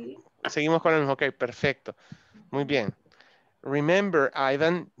 Sí. Seguimos con el mismo. Ok, perfecto. Muy bien. Remember,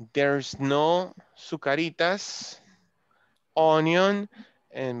 Ivan, there's no sucaritas, onion,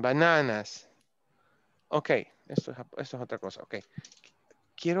 and bananas. Ok, esto es otra cosa. Ok.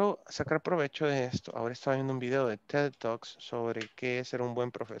 Quiero sacar provecho de esto. Ahora estaba viendo un video de TED Talks sobre qué es ser un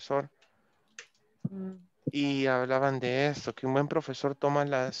buen profesor. Y hablaban de esto, que un buen profesor toma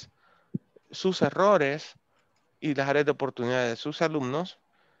sus errores y las áreas de oportunidad de sus alumnos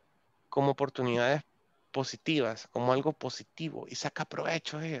como oportunidades positivas, como algo positivo, y saca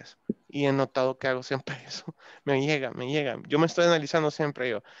provecho de eso. Y he notado que hago siempre eso. Me llega. Yo me estoy analizando siempre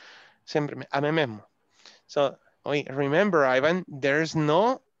yo. Siempre a mí mismo. So, oye, remember, Ivan, there's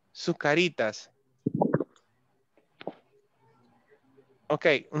no sucaritas. Ok,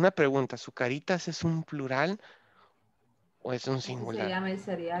 una pregunta. ¿Sucaritas es un plural o es un singular? Se llama el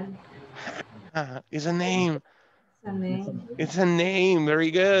cereal. It's a name. It's a name. It's a name.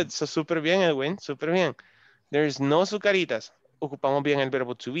 Very good. So, súper bien, Edwin. Súper bien. There's no sucaritas. Ocupamos bien el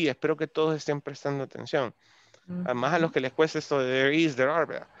verbo to be. Espero que todos estén prestando atención. Además, a los que les cuesta esto de there is, there are.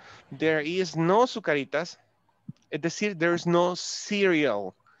 ¿verdad? There is no sucaritas. Es decir, there's no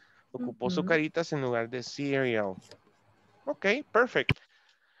cereal. Ocupó sucaritas en lugar de cereal. Ok, perfect.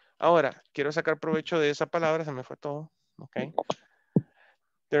 Ahora, quiero sacar provecho de esa palabra. Se me fue todo. Ok.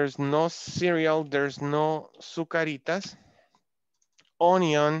 There's no cereal. There's no sucaritas.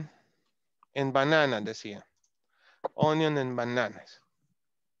 Onion and banana, decía. Onion and bananas.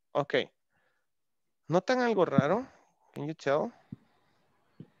 Ok. ¿Notan algo raro? Can you tell?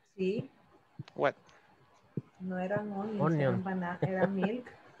 Sí. What? No eran onions, eran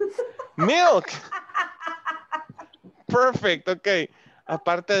milk. Milk. Perfect, ok.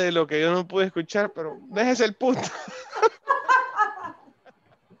 Aparte de lo que yo no pude escuchar, pero déjese el punto.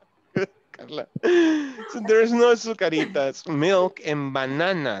 Carla. So there's no sucaritas, milk and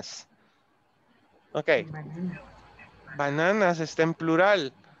bananas. Ok. Bananas está en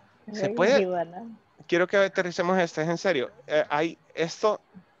plural. ¿Se puede? Quiero que aterricemos esto, es en serio.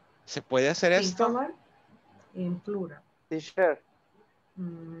 ¿Se puede hacer esto? Singular en plural. Teacher.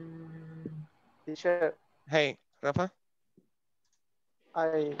 Teacher. Hey, Rafa.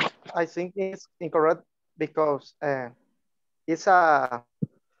 I think it's incorrect because it's a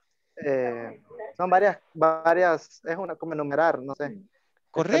son varias, es una como enumerar, no sé.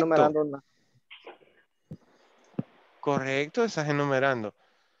 Correcto. Estoy enumerando una. Correcto, estás enumerando.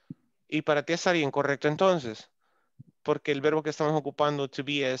 Y para ti estaría incorrecto entonces, porque el verbo que estamos ocupando to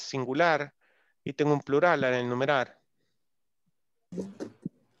be es singular y tengo un plural al enumerar.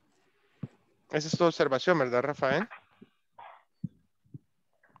 Esa es tu observación, ¿verdad, Rafael?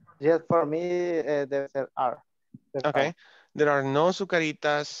 Yes, for me, debe ser are. Okay. There are no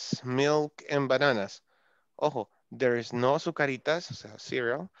sucaritas, milk and bananas. Ojo, There is no azucaritas, o sea,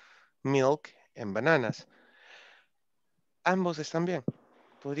 cereal, milk and bananas. Ambos están bien.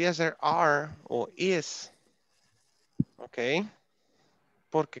 Podría ser are o is. ¿Ok?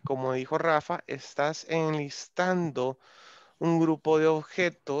 Porque como dijo Rafa, estás enlistando un grupo de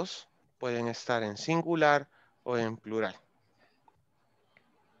objetos. Pueden estar en singular o en plural.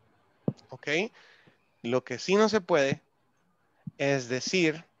 ¿Ok? Lo que sí no se puede es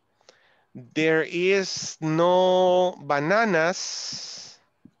decir, there is no bananas,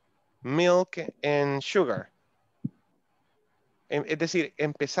 milk and sugar. Es decir,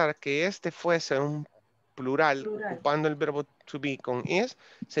 empezar que este fuese un plural, ocupando el verbo to be con is,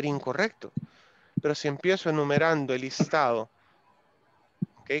 sería incorrecto. Pero si empiezo enumerando el listado,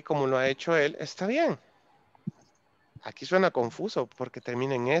 ¿ok? Como lo ha hecho él, está bien. Aquí suena confuso porque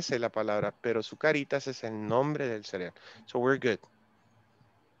termina en S la palabra, pero Zucaritas es el nombre del cereal. So we're good.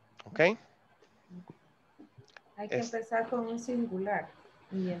 ¿Ok? Hay que empezar con un singular.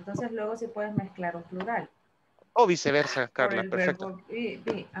 Y entonces luego sí puedes mezclar un plural. O viceversa, Por Carla, el perfecto. verbo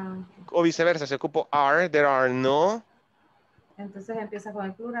be. O viceversa, se ocupo are, there are no. Entonces empieza con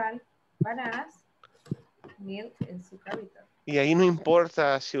el plural, bananas, milk en su carita. Y ahí no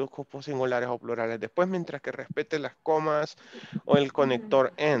importa si ocupo singulares o plurales. Después, mientras que respete las comas o el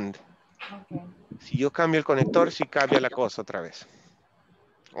conector and. Okay. Si yo cambio el conector, sí cambia la cosa otra vez.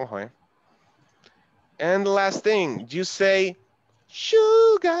 Ojo, eh. And the last thing, you say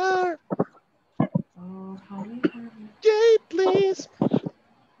sugar. Jay, please.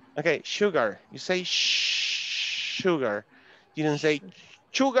 Okay, sugar. You say sugar. You don't say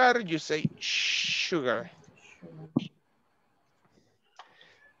sugar, you say sugar.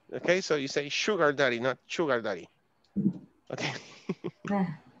 Okay, so you say sugar daddy, not sugar daddy. Okay.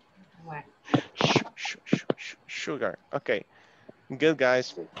 Sugar. Okay. Good,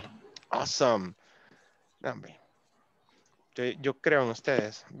 guys. Awesome. No, hombre. Yo creo en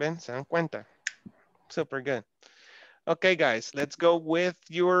ustedes. ¿Ven? ¿Se dan cuenta? Super good. Okay, guys, let's go with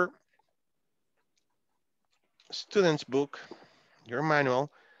your student's book, your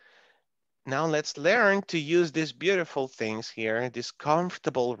manual. Now let's learn to use these beautiful things here, these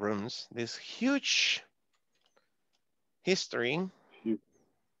comfortable rooms, this huge history,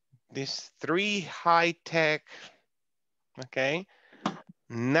 these three high-tech, okay,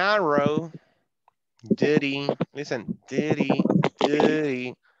 narrow, dirty, listen, dirty,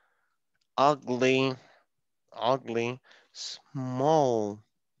 dirty, ugly, ugly, small,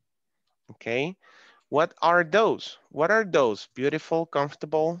 okay? What are those? What are those? Beautiful,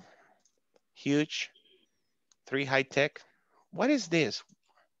 comfortable, huge, three high-tech. What is this?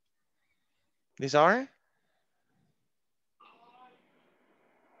 These are?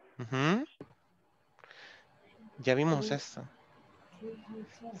 Ya vimos esto.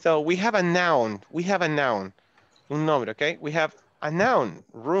 So we have a noun. We have a noun. Un nombre, okay? We have a noun.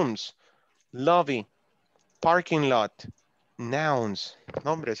 Rooms, lobby, parking lot, nouns,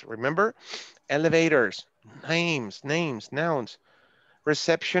 nombres. Remember? Elevators, names, nouns.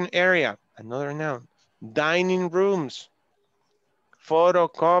 Reception area, another noun. Dining rooms,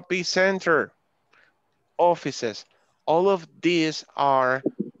 photocopy center, offices. All of these are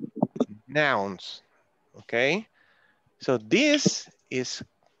nouns, okay? So this is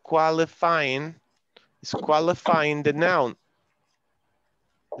qualifying the noun.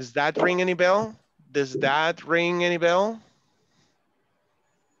 Does that ring any bell? Does that ring any bell?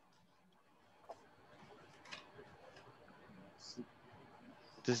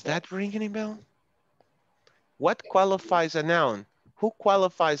 Does that ring any bell? What qualifies a noun? Who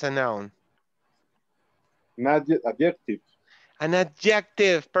qualifies a noun? An adjective. An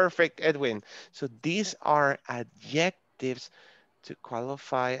adjective. Perfect, Edwin. So these are adjectives to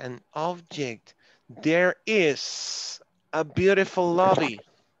qualify an object. There is a beautiful lobby.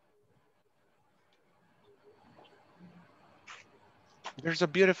 There's a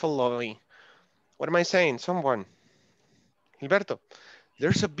beautiful lobby. What am I saying? Someone. Gilberto.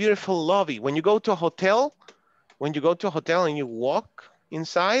 There's a beautiful lobby. When you go to a hotel, and you walk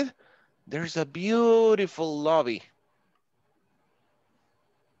inside, there's a beautiful lobby.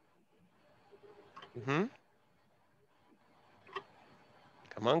 Come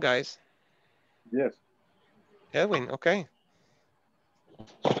on, guys. Yes. Edwin, okay.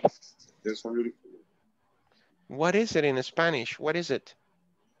 There's a beautiful. What is it in Spanish? What is it?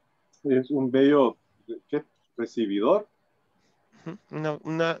 Es un bello, ¿qué? Recibidor.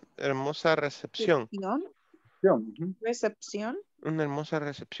 Una hermosa recepción. Recepción. Una hermosa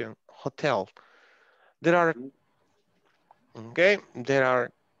recepción. Hotel. There are, okay, there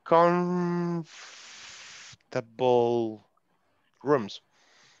are comfortable rooms.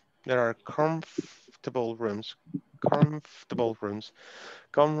 There are comfortable rooms, comfortable rooms,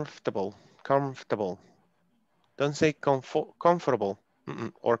 comfortable, comfortable. Don't say comfortable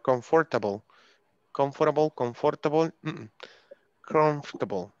or comfortable, comfortable, comfortable,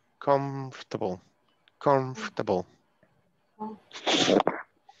 comfortable, comfortable, comfortable.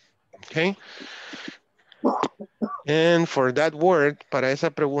 Okay. And for that word, para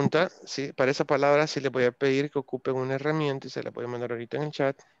esa pregunta, sí, para esa palabra, sí les voy a pedir que ocupen una herramienta y se la voy a mandar ahorita en el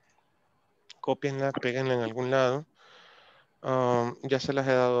chat. Cópienla, péguenla en algún lado. Ya se las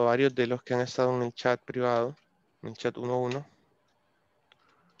he dado a varios de los que han estado en el chat privado, en el chat 1-1.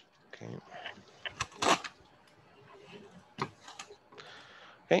 Okay.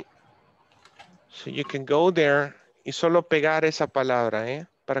 Okay. So you can go there y solo pegar esa palabra,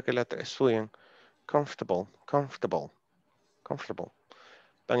 para que la estudien. Comfortable, comfortable, comfortable.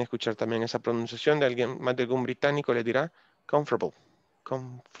 Van a escuchar también esa pronunciación de alguien, más de algún británico les dirá comfortable,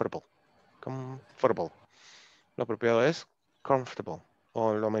 comfortable, comfortable. Lo apropiado es comfortable,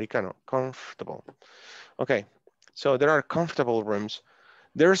 o lo americano, comfortable. Okay, so there are comfortable rooms.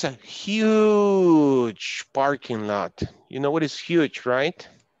 There's a huge parking lot. You know what is huge, right?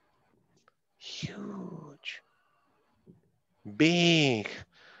 Huge, big,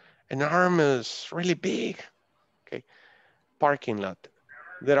 enormous, really big. Okay, parking lot.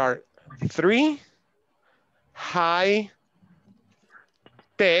 There are 3 high-tech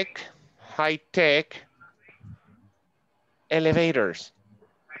elevators.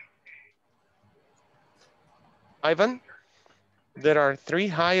 Ivan, there are 3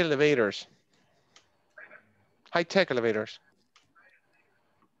 high-tech elevators.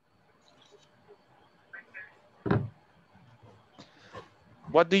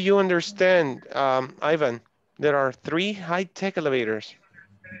 What do you understand, Ivan? There are 3 high-tech elevators.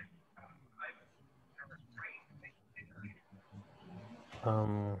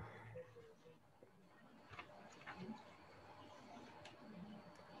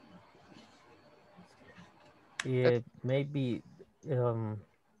 Yeah, maybe in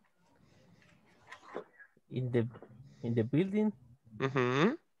the building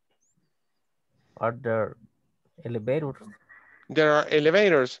are there elevators? There are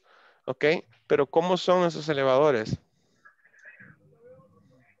elevators, okay, pero ¿cómo son esos elevadores?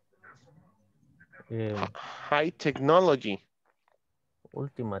 High technology.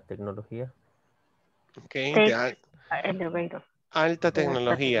 Última tecnología. Okay, elevator. Alta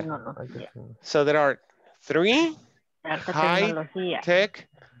tecnología. So there are 3 high-tech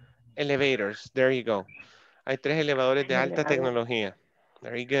elevators. There you go. Hay 3 elevadores de alta tecnología.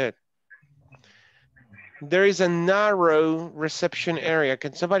 Very good. There is a narrow reception area.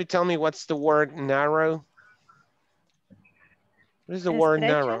 Can somebody tell me what's the word narrow? What is the word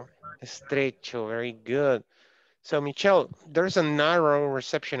narrow? Estrecho. Very good. So Michelle, there's a narrow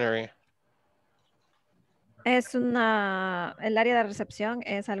reception area. El área de recepción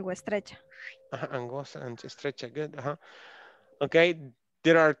es algo estrecha. Angosta and estrecha, good. Okay,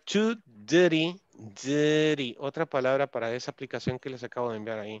 there are 2 dirty. Otra palabra para esa aplicación que les acabo de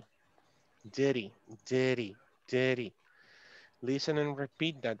enviar ahí. Dirty. Listen and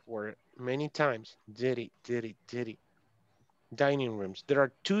repeat that word many times. Dirty. Dining rooms. There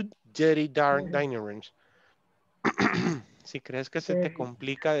are 2 dirty dining rooms. Si crees que se te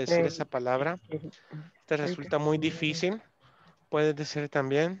complica decir esa palabra, te resulta muy difícil, puedes decir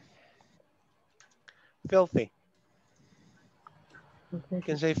también filthy. You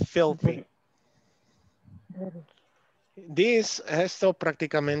can say filthy. Esto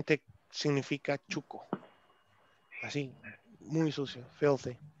prácticamente significa chuco. Así, muy sucio,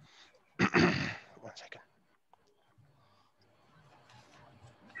 filthy. One second.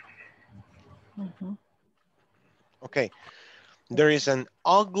 Okay, there is an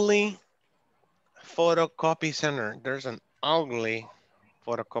ugly photocopy center. There's an ugly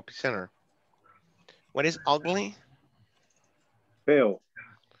photocopy center. What is ugly? Feo.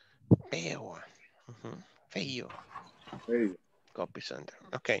 Feo. Feo. Copy center.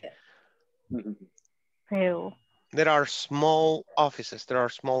 Okay. Feo. There are small offices.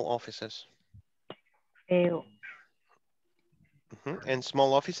 Feo. And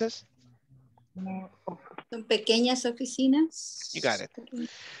small offices? Son pequeñas oficinas. You got it.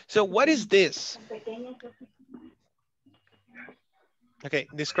 So what is this? Okay,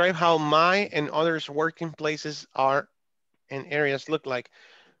 describe how my and others' working places are and areas look like.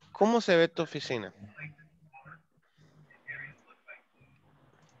 ¿Cómo se ve tu oficina?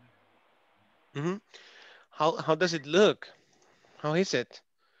 How does it look? How is it?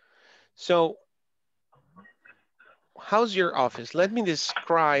 So, how's your office? Let me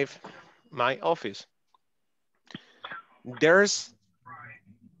describe my office. There's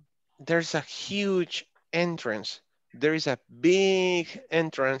there's a huge entrance. There is a big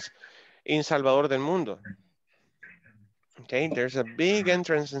entrance in Salvador del Mundo. Okay, there's a big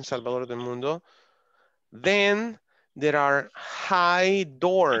entrance in Salvador del Mundo. Then there are high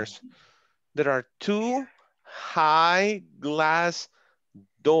doors. There are 2 high glass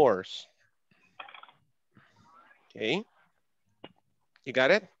doors. Okay, you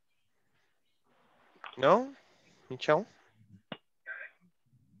got it? No, Michelle?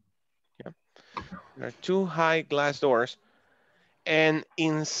 Yeah, there are 2 high glass doors. And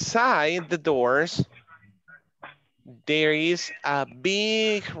inside the doors, there is a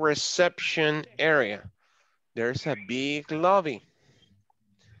big reception area. There's a big lobby.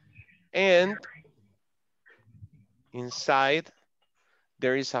 And inside,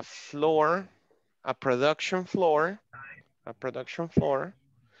 there is a floor, a production floor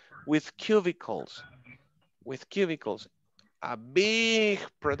with cubicles, a big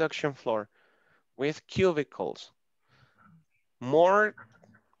production floor with cubicles. More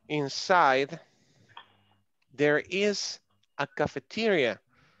inside, there is a cafeteria,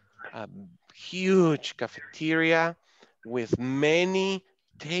 a huge cafeteria with many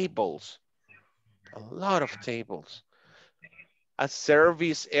tables, a lot of tables. A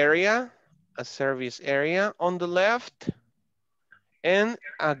service area on the left, and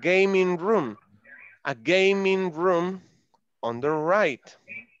a gaming room on the right.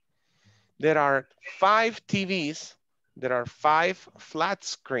 There are 5 TVs, there are 5 flat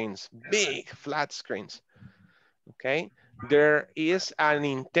screens, big flat screens, okay? There is a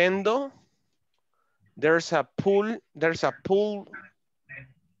Nintendo, there's a pool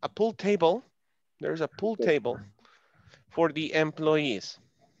table for the employees.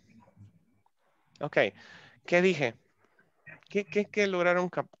 Ok, ¿qué dije? ¿Qué lograron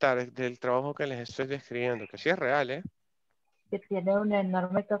captar del trabajo que les estoy describiendo? Que sí es real, ¿eh? Que tiene una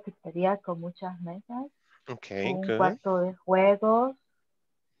enorme cafetería con muchas mesas, Okay, un good. cuarto de juegos,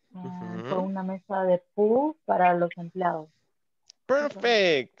 con una mesa de pool para los empleados.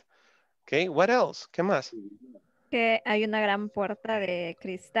 Perfect. Okay, what else? ¿Qué más? Que hay una gran puerta de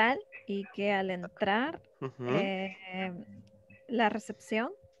cristal y que al entrar la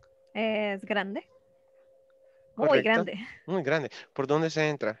recepción es grande. Muy Correcto. grande. Muy grande. ¿Por dónde se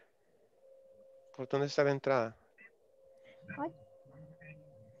entra? ¿Por dónde está la entrada? Ay.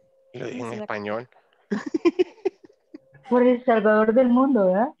 Y lo dije en español. Por El Salvador del Mundo,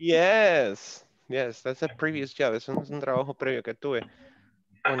 ¿verdad? Yes, that's a previous job. Es un trabajo previo que tuve.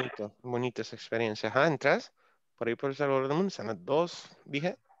 Bonita esa experiencia. Ajá, entras por ahí por El Salvador del Mundo. Están las 2,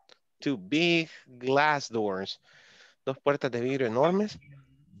 dije, 2 big glass doors. 2 puertas de vidrio enormes.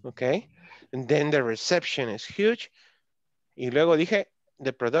 Ok. And then the reception is huge. Y luego dije,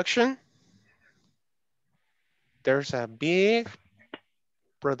 the production. There's a big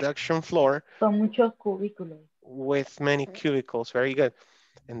production floor. Con muchos cubículos. With many cubicles. Very good.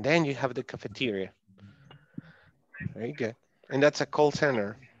 And then you have the cafeteria. Very good. And that's a call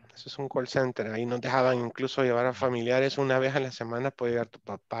center. Eso es un call center. Ahí nos dejaban incluso llevar a familiares una vez a la semana. Puede llegar tu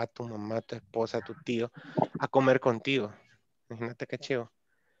papá, tu mamá, tu esposa, tu tío a comer contigo. Imagínate qué chivo.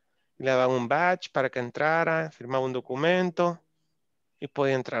 Le daban un badge para que entrara, firmaba un documento y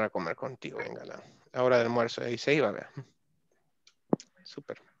podía entrar a comer contigo. Venga, la hora de almuerzo. Ahí se iba a ver.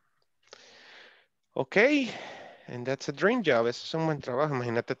 Súper. Ok. And that's a dream job. Eso es un buen trabajo.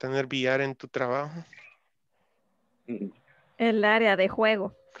 Imagínate tener VR en tu trabajo. El área de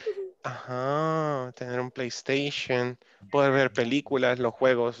juego. Ajá, tener un PlayStation, poder ver películas, los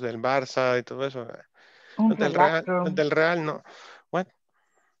juegos del Barça y todo eso. Los del Real no. What?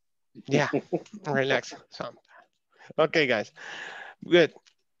 Yeah, relax. So, okay, guys. Good.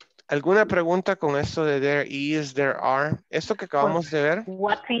 ¿Alguna pregunta con esto de there is, there are? Esto que acabamos de ver.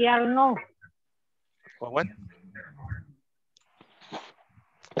 What real no? What?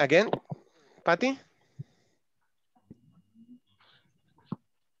 Again, Patty?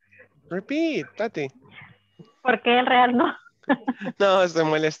 Repeat, Patty. ¿Por qué el real no? No, estoy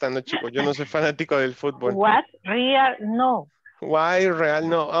molestando, chicos. Yo no soy fanático del fútbol. What real no? Why real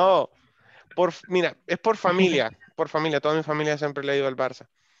no? Oh, mira, es por familia. Por familia. Toda mi familia siempre le ha ido al Barça.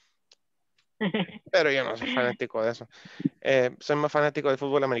 Pero yo no soy fanático de eso. Soy más fanático del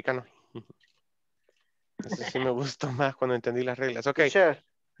fútbol americano. Eso sí me gustó más cuando entendí las reglas. Ok. Sure.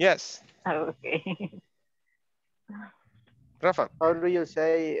 Yes. Okay. Rafa. How do you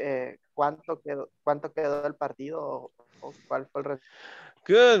say cuánto quedó el partido o cuál fue el resultado?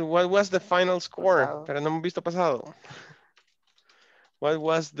 Good. What was the final score? Pero no hemos visto pasado. What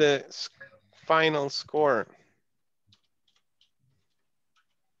was the final score?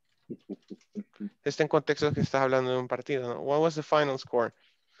 Está en contexto que estás hablando de un partido, ¿no? What was the final score?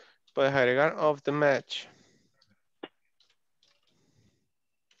 Puedes agregar of the match.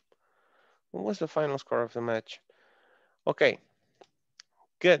 What was the final score of the match? Ok.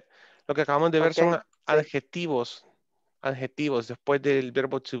 Good. Lo que acabamos de ver son adjetivos. Adjetivos después del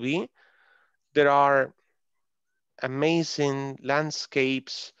verbo to be. There are amazing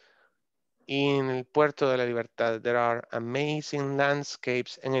landscapes in el puerto de la libertad. There are amazing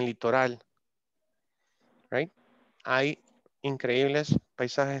landscapes en el litoral. Right? Hay increíbles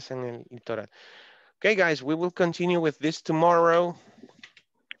paisajes en el litoral. Okay, guys, we will continue with this tomorrow.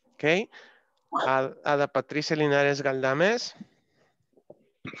 Okay. Ada Patricia Linares Galdames.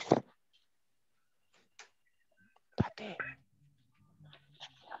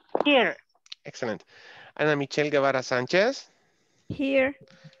 Here. Excellent. Ana Michelle Guevara Sánchez. Here.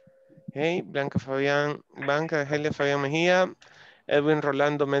 Okay. Blanca Gelia Fabián Mejía. Edwin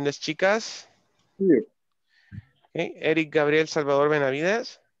Rolando Méndez Chicas. Here. Okay. Eric Gabriel Salvador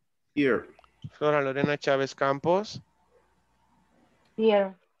Benavides. Here. Flora Lorena Chávez Campos.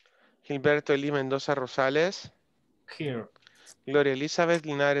 Here. Gilberto Eli Mendoza Rosales. Here. Gloria Elizabeth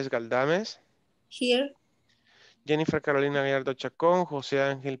Linares Galdames. Here. Jennifer Carolina Gallardo Chacón. José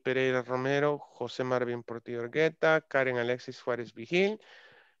Ángel Pereira Romero. José Marvin Portillo Orgueta. Karen Alexis Juárez Vigil.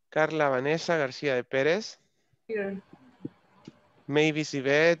 Carla Vanessa García de Pérez. Here. Mavis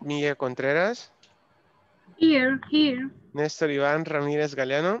Yvette Milla Contreras. Here. Néstor Iván Ramírez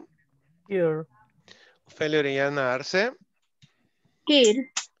Galeano. Here. Ofelia Orellana Arce.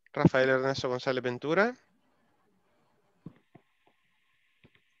 Here. Rafael Ernesto González Ventura.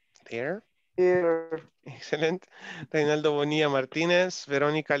 There. Here. Excelente. Reinaldo Bonilla Martínez.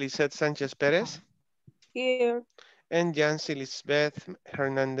 Verónica Lisette Sánchez Pérez. Here. And Yancy Lisbeth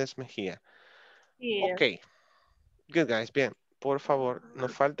Hernández Mejía. Here. Ok. Good, guys. Bien. Por favor, no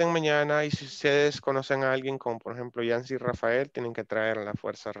falten mañana. Y si ustedes conocen a alguien como, por ejemplo, Yancy y Rafael, tienen que traer a la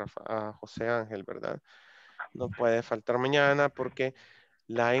fuerza a José Ángel, ¿verdad? No puede faltar mañana porque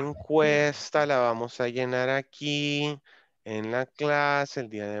la encuesta la vamos a llenar aquí en la clase el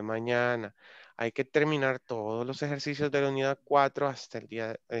día de mañana. Hay que terminar todos los ejercicios de la unidad 4 hasta el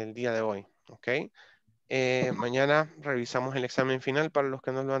día de hoy. ¿Ok? Mañana revisamos el examen final para los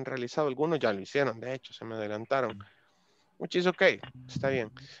que no lo han realizado. Algunos ya lo hicieron, de hecho, se me adelantaron. Which is okay, está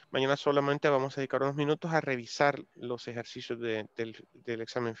bien. Mañana solamente vamos a dedicar unos minutos a revisar los ejercicios del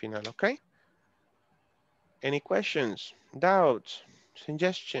examen final, ¿ok? Any questions, doubts,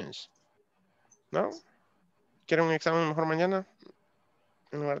 suggestions? ¿No? ¿Quieren un examen mejor mañana?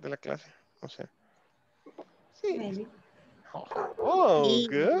 En lugar de la clase, no sé. Sí. Maybe. Oh,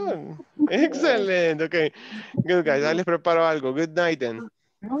 good. Excellent. Okay. Good, guys. Ya les preparo algo. Good night, then.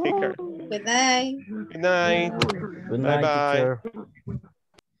 Take care. Good night. Good night. Good night, Bye-bye. teacher.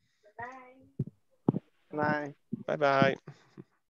 Night. Bye-bye.